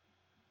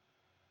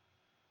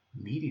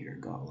 Meteor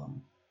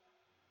Golem.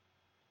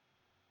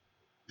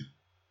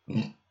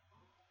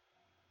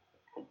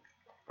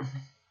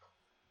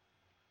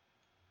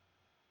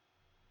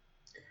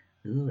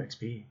 Ooh,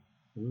 XP.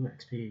 Ooh,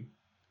 XP.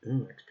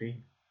 Ooh,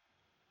 XP.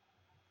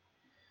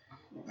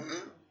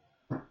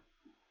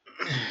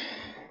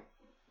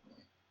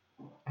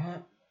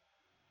 I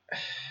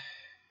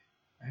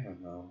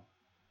don't know.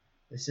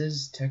 This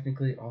is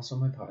technically also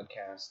my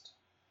podcast,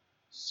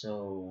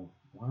 so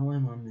while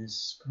I'm on this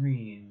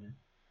screen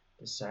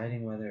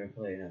deciding whether to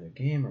play another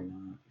game or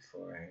not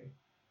before I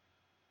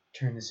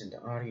turn this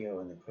into audio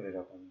and then put it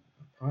up on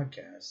a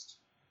podcast,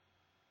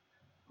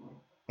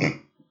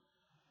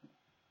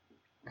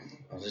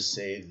 I'll just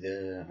say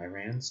the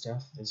Iran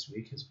stuff this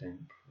week has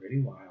been pretty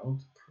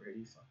wild,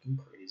 pretty fucking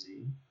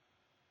crazy.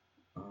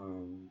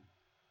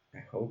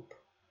 I hope,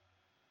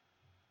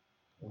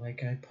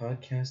 like I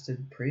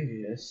podcasted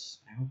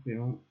previous, I hope we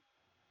don't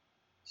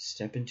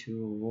step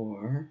into a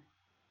war.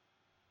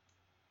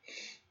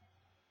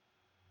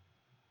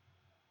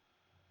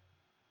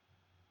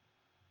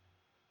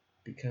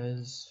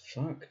 because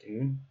fuck,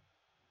 dude.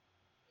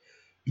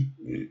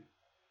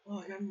 Oh,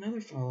 I got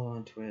another follow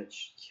on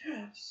Twitch.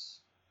 Yes.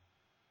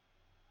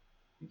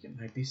 I think it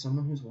might be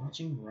someone who's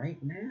watching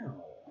right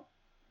now.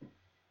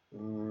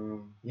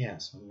 Yeah,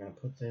 so I'm gonna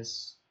put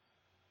this.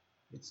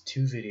 It's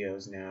 2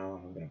 videos now,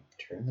 and I'm gonna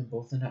turn them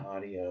both into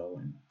audio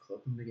and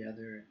clip them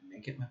together and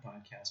make it my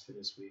podcast for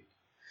this week.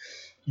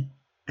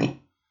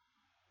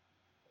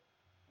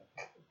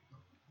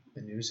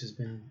 The news has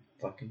been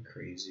fucking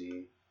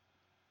crazy.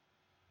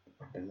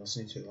 I've been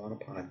listening to a lot of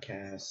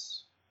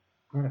podcasts.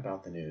 Not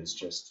about the news,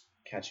 just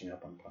catching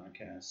up on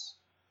podcasts.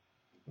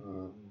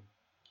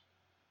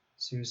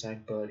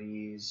 Suicide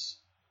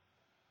Buddies.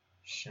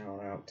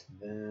 Shout out to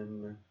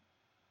them.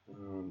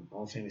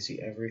 All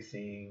Fantasy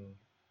Everything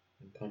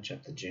and Punch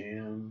Up the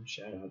Jam.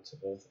 Shout out to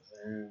both of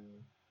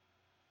them.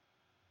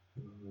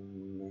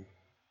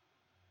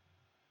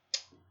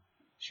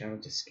 Shout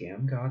out to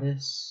Scam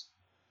Goddess,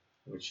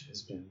 which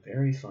has been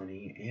very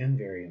funny and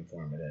very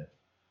informative.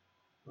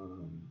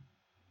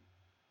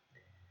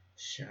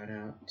 Shout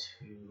out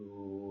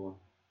to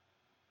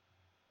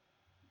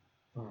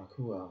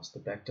who else? The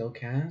Bechdel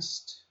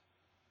Cast.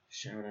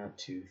 Shout out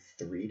to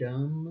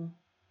Threedom.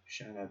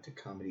 Shout out to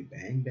Comedy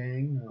Bang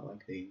Bang. Not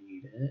like they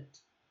need it.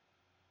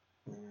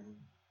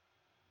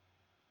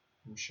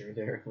 I'm sure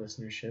their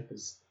listenership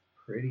is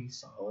pretty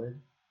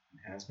solid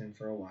and has been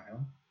for a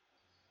while.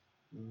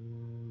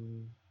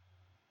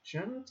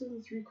 Shout out to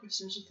the 3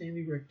 questions with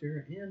Andy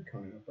Richter and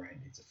Conan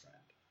O'Brien Needs a Friend.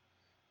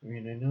 I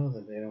mean, I know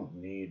that they don't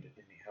need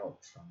any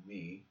help from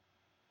me,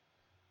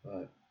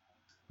 but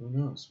who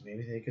knows?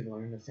 Maybe they could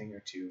learn a thing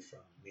or 2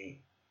 from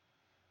me,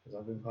 because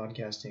I've been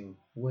podcasting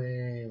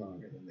way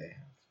longer than they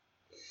have.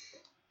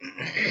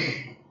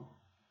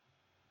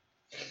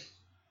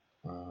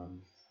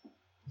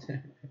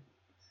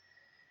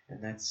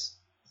 And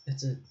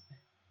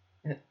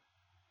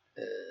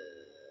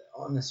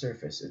on the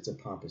surface, it's a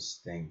pompous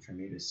thing for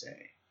me to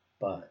say,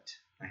 but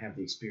I have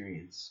the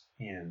experience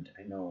and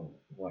I know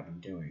what I'm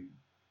doing.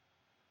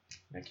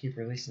 I keep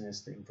releasing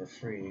this thing for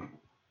free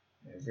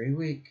every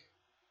week,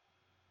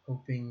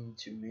 hoping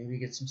to maybe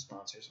get some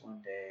sponsors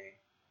one day.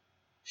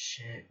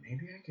 Shit,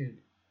 maybe I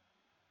could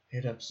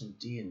hit up some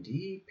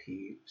D&D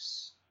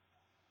peeps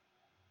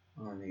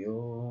on the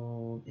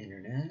old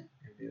internet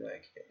and be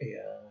like, hey,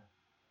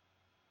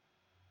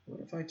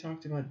 what if I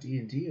talked about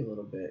D&D a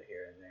little bit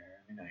here and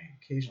there? I mean, I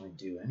occasionally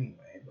do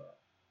anyway, but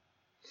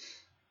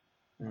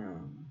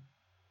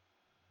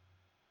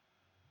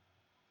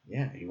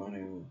yeah, you want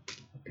to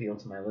appeal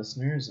to my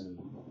listeners and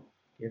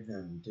give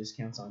them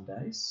discounts on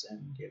dice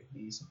and give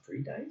me some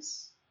free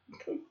dice?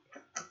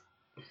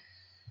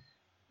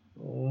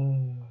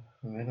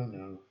 I don't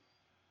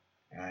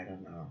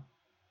know.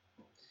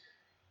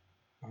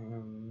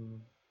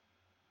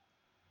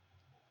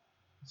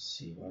 Let's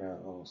see, what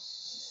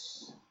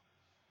else?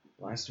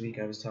 Last week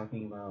I was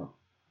talking about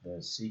the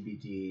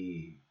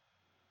CBD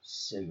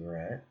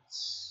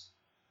cigarettes,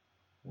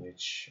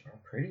 which are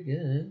pretty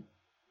good.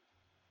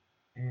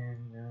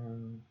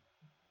 And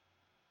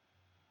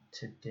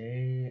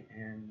today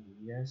and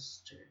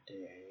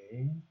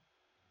yesterday,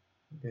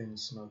 I've been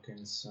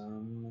smoking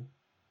some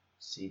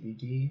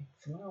CBD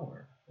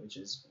flower, which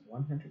is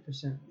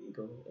 100%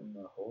 legal in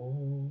the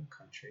whole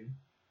country.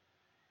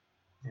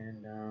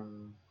 And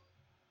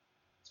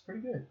it's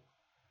pretty good.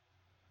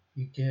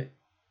 You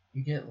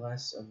get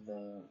less of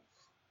the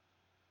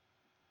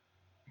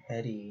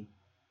heady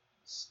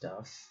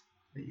stuff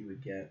that you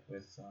would get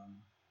with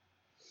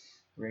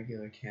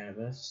regular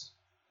cannabis,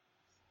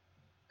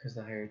 because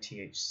the higher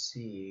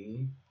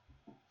THC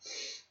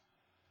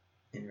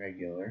in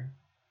regular.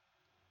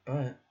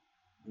 But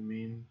I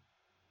mean,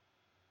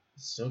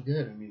 it's still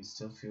good. I mean, it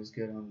still feels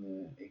good on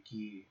the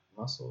achy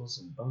muscles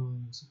and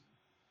bones.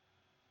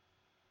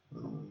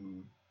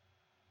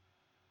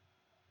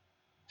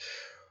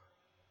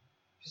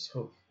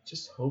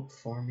 Just hope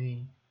for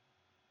me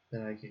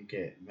that I can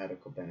get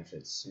medical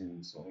benefits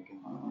soon, so I can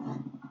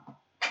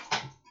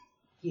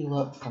heal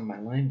up from my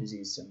Lyme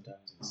disease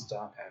symptoms and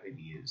stop having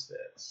to use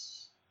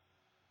this.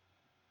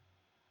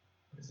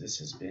 Because this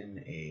has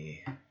been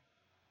a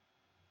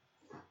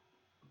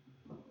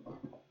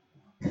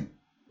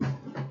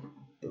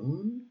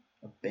boon,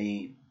 a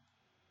bane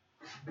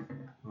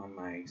on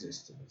my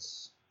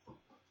existence.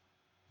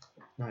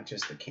 Not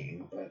just the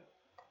cane, but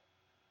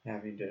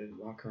having to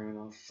walk around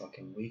all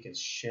fucking weak as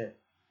shit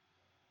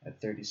at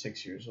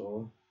 36 years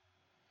old.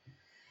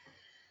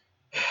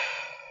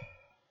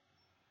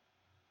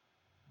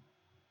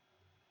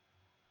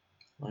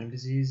 Lyme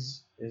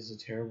disease is a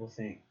terrible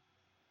thing.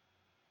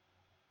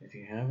 If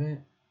you have it,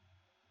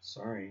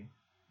 sorry,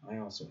 I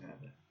also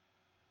have it.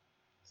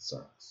 It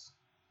sucks.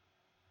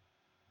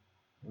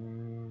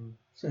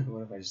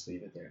 What if I just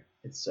leave it there?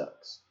 It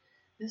sucks.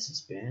 This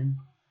has been,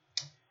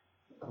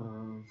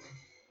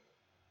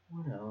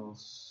 what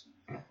else?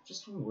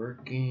 Just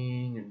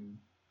working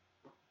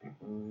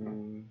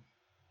and,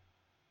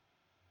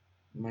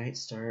 might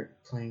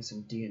start playing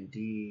some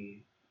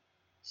D&D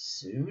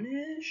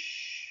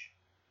soonish.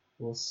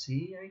 We'll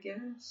see, I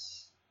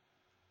guess.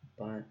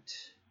 But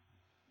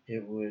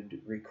it would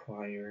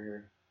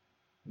require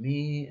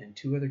me and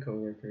 2 other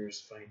coworkers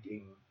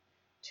finding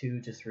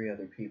 2 to 3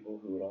 other people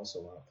who would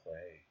also want to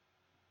play.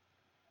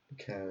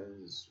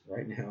 Because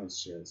right now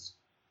it's just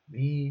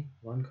me,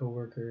 1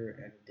 coworker,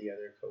 and the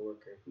other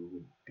coworker who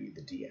would be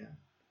the DM.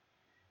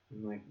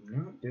 I'm like,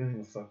 I'm not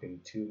doing a fucking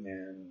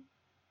 2-man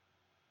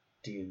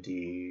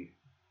D&D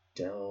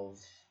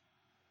delve.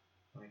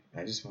 Like,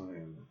 I just want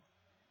to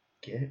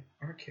get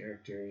our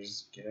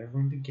characters, get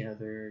everyone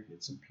together,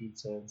 get some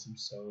pizza and some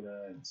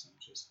soda and some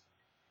just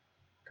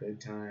good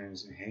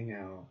times and hang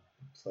out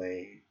and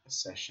play a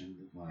session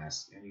that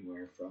lasts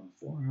anywhere from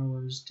 4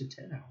 hours to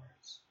 10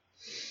 hours.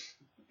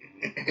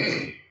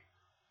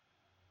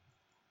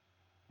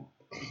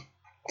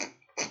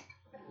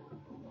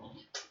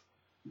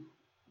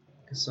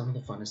 Because some of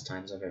the funnest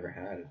times I've ever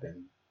had have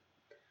been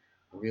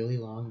really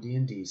long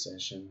D&D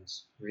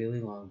sessions, really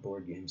long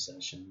board game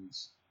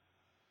sessions,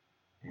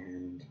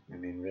 and I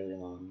mean really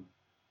long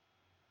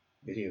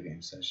video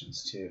game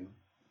sessions too.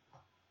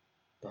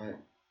 But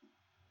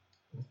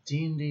with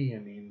D&D, I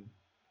mean,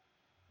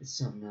 it's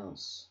something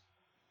else.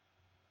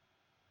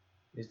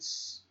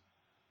 It's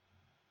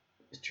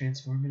a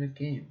transformative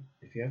game.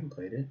 If you haven't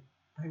played it,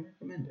 I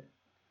recommend it.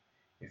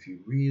 If you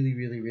really,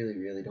 really, really,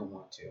 really don't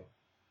want to,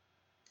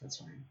 that's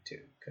fine too,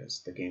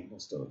 because the game will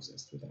still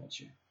exist without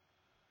you.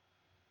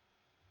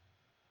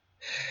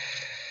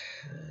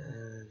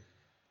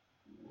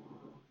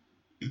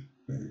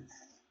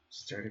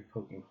 Started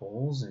poking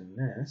holes in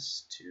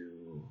this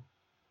to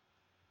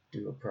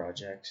do a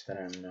project that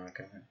I'm not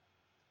going to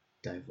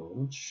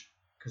divulge,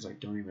 because I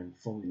don't even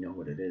fully know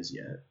what it is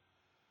yet.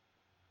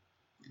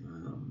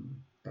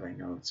 But I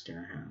know it's going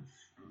to have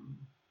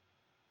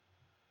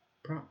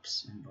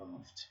props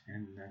involved,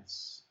 and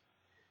that's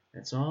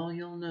all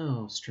you'll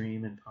know,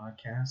 stream and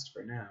podcast,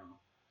 for now.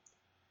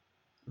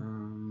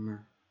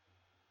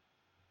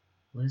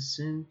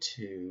 Listen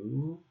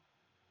to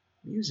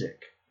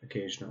music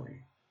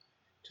occasionally.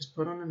 Just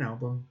put on an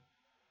album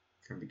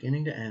from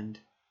beginning to end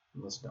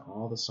and listen to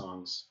all the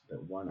songs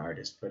that one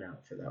artist put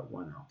out for that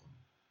one album.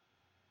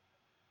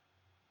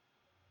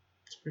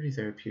 It's pretty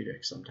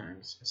therapeutic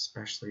sometimes,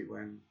 especially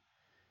when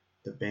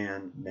the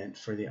band meant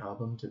for the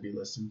album to be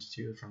listened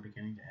to from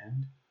beginning to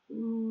end.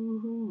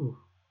 Ooh,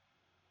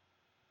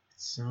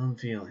 it's some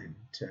feeling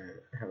to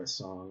have a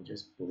song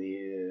just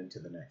bleed into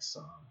the next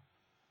song.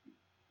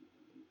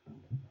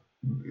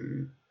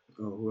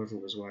 Oh, whoever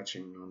was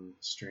watching on the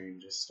stream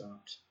just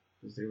stopped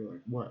because they were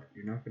like, "What?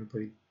 You're not going to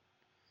play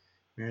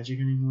Magic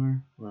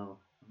anymore?" Well,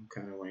 I'm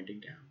kind of winding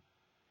down,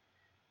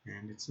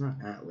 and it's not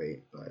that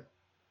late, but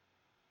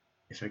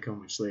if I go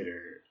much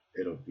later,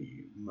 it'll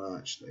be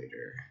much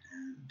later,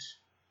 and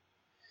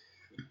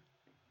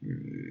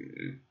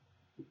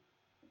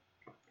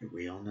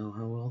we all know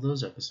how well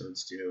those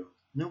episodes do.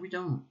 No, we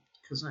don't,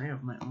 because I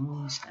have my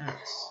own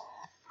stats.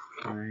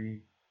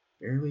 I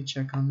barely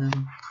check on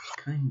them,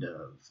 kind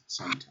of,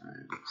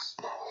 sometimes.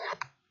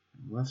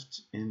 I'm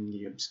left in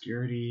the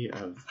obscurity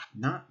of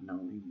not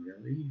knowing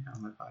really how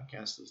my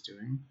podcast is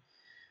doing,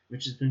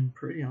 which has been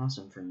pretty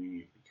awesome for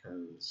me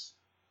because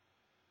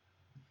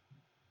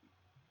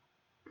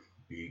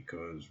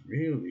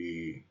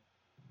really,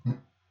 oh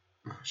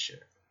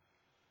shit,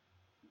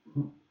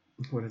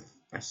 what if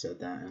I said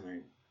that and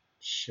I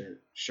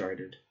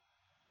sharded?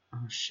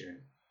 Oh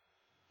shit.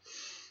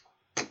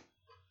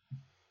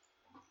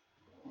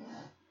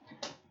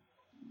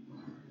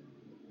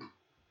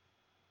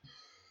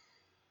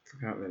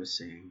 Forgot what I was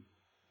saying.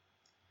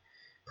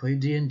 Play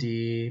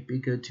D&D, be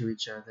good to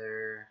each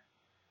other,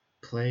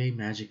 play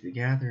Magic the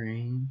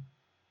Gathering,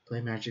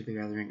 play Magic the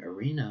Gathering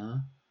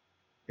Arena.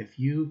 If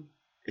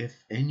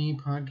any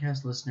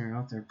podcast listener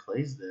out there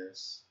plays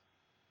this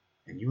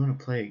and you want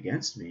to play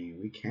against me,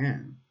 we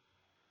can.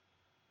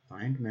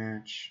 Find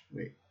match.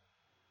 Wait.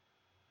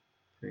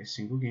 Play a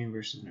single game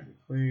versus another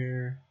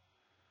player.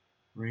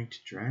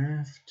 Ranked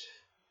draft.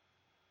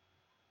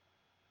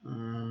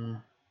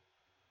 I'm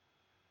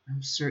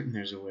certain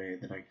there's a way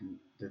that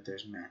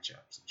there's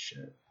matchups and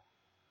shit.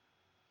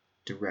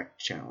 Direct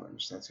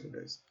challenge, that's what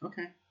it is.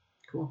 Okay,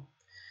 cool.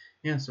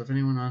 Yeah, so if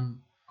anyone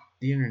on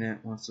the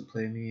internet wants to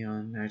play me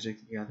on Magic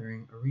the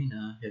Gathering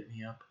Arena, hit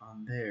me up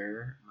on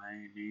there. My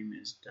name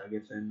is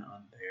Dougathan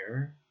on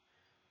there.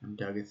 I'm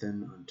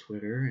Dougathan on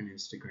Twitter and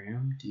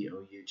Instagram,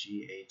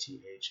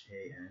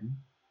 DOUGATHAN.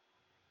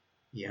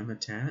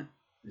 Yamatat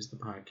is the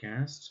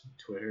podcast,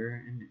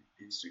 Twitter and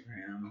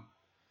Instagram.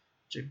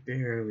 I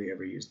barely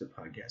ever use the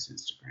podcast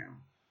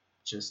Instagram.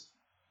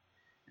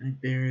 And I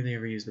barely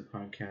ever use the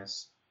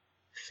podcast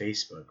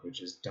Facebook, which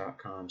is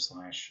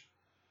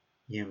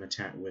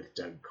 .com/Yamatat with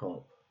Doug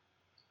Culp.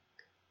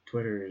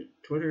 Twitter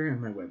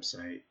and my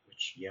website,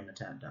 which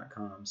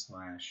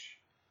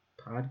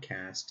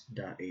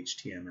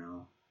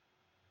yamatat.com/podcast.html.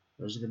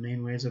 Those are the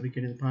main ways I'll be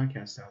getting the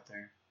podcast out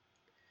there.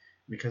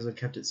 Because I've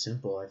kept it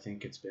simple, I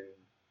think it's been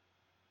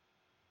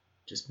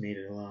just made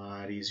it a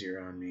lot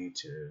easier on me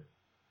to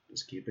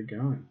just keep it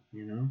going,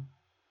 you know?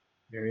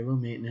 Very low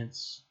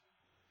maintenance,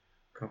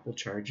 couple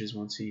charges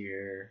once a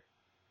year,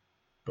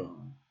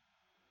 boom.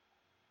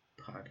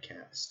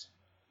 podcast.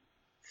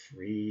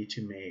 Free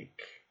to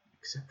make,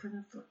 except for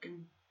the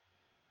fucking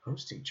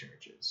hosting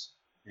charges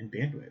and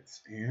bandwidth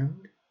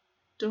and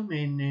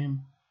domain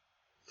name.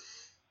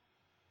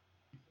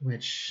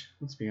 Which,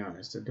 let's be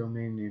honest, a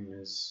domain name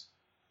is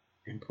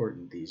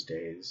important these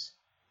days.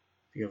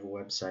 If you have a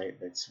website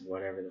that's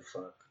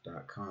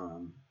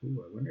whateverthefuck.com,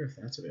 ooh, I wonder if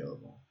that's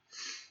available.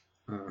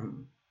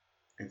 And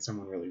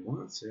someone really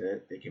wants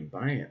it, they can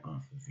buy it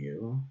off of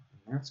you,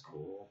 and that's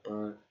cool.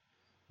 But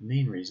the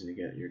main reason to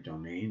get your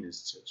domain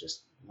is to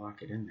just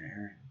lock it in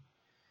there,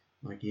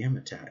 and like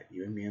Yamatat,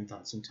 you and me and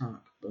thoughts and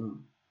talk,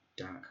 boom,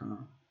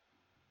 .com.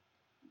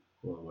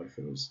 Well, what if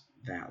it was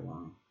that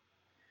long?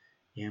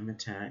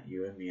 Yamatat,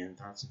 you and me and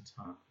thoughts and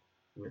talk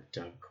with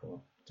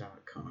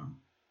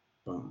DougCole.com,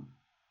 boom,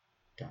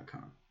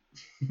 .com.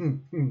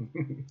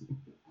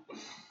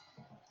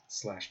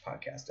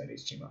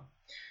 /podcast.html.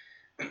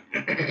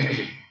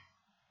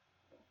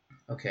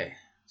 Okay,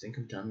 I think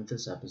I'm done with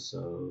this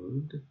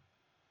episode.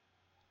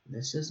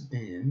 This has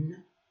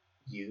been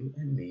You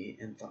and Me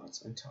and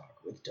Thoughts and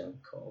Talk with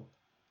Doug Cole,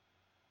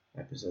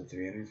 episode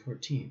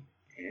 314.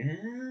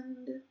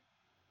 And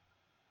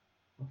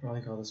I'll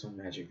probably call this one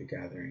Magic the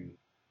Gathering.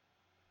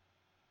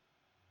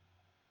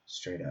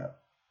 Straight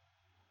up.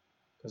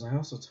 Because I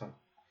also I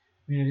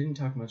didn't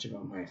talk much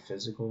about my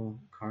physical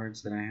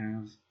cards that I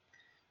have,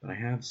 but I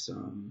have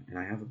some, and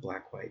I have a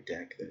black-white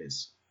deck that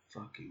is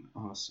fucking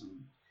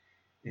awesome.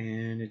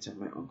 And it's at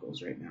my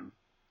uncle's right now.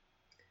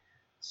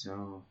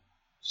 So,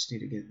 just need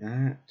to get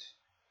that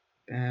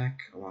back,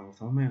 along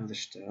with all my other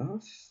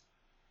stuff.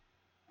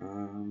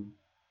 Had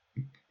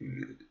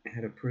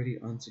a pretty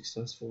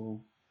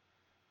unsuccessful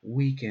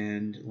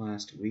weekend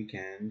last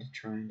weekend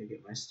trying to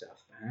get my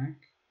stuff back.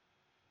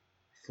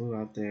 Flew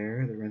out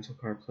there. The rental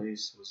car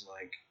place was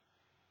like,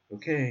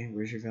 okay,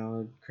 where's your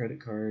valid credit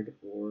card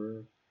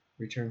or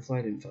return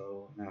flight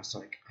info? And I was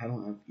like, I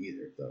don't have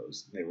either of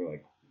those. And they were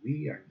like,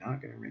 we are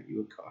not going to rent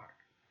you a car.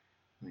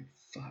 I'm like,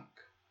 fuck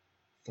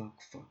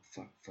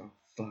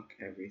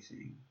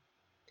everything.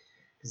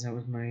 Because that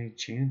was my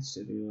chance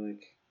to be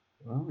like,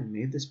 well, I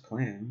made this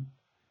planned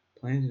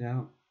it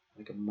out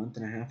like a month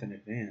and a half in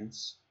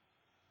advance,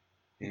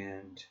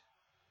 and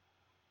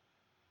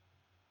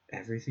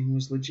everything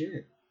was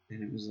legit.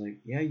 And it was like,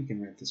 yeah, you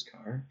can rent this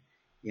car.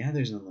 Yeah,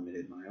 there's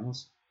unlimited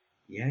miles.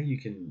 Yeah, you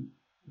can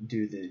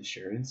do the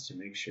insurance to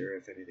make sure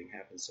if anything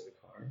happens to the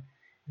car.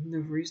 And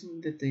the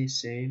reason that they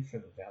say for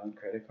the valid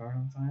credit card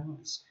on file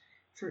is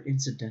for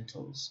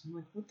incidentals. I'm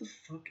like, what the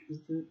fuck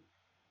is the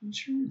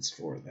insurance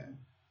for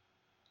then?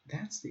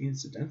 That's the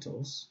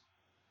incidentals.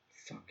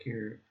 Fuck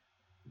your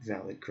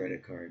valid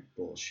credit card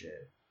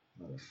bullshit,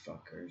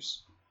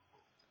 motherfuckers.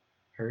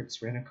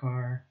 Hertz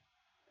Rent-A-Car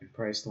and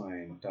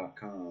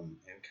Priceline.com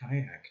and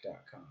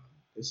Kayak.com.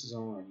 This is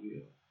all on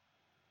you.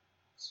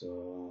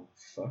 So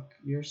fuck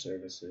your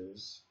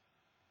services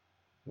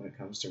when it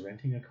comes to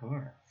renting a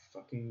car.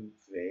 Fucking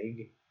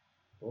vague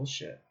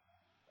bullshit.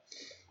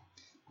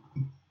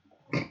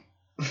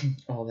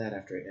 All that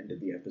after I ended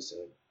the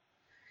episode.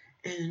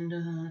 And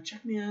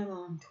check me out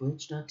on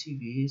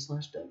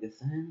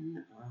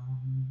twitch.tv/Dougathan.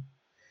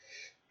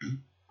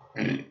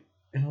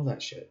 And all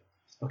that shit.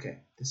 Okay,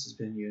 this has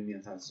been You and Me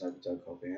on Thoughts with Doug Cole.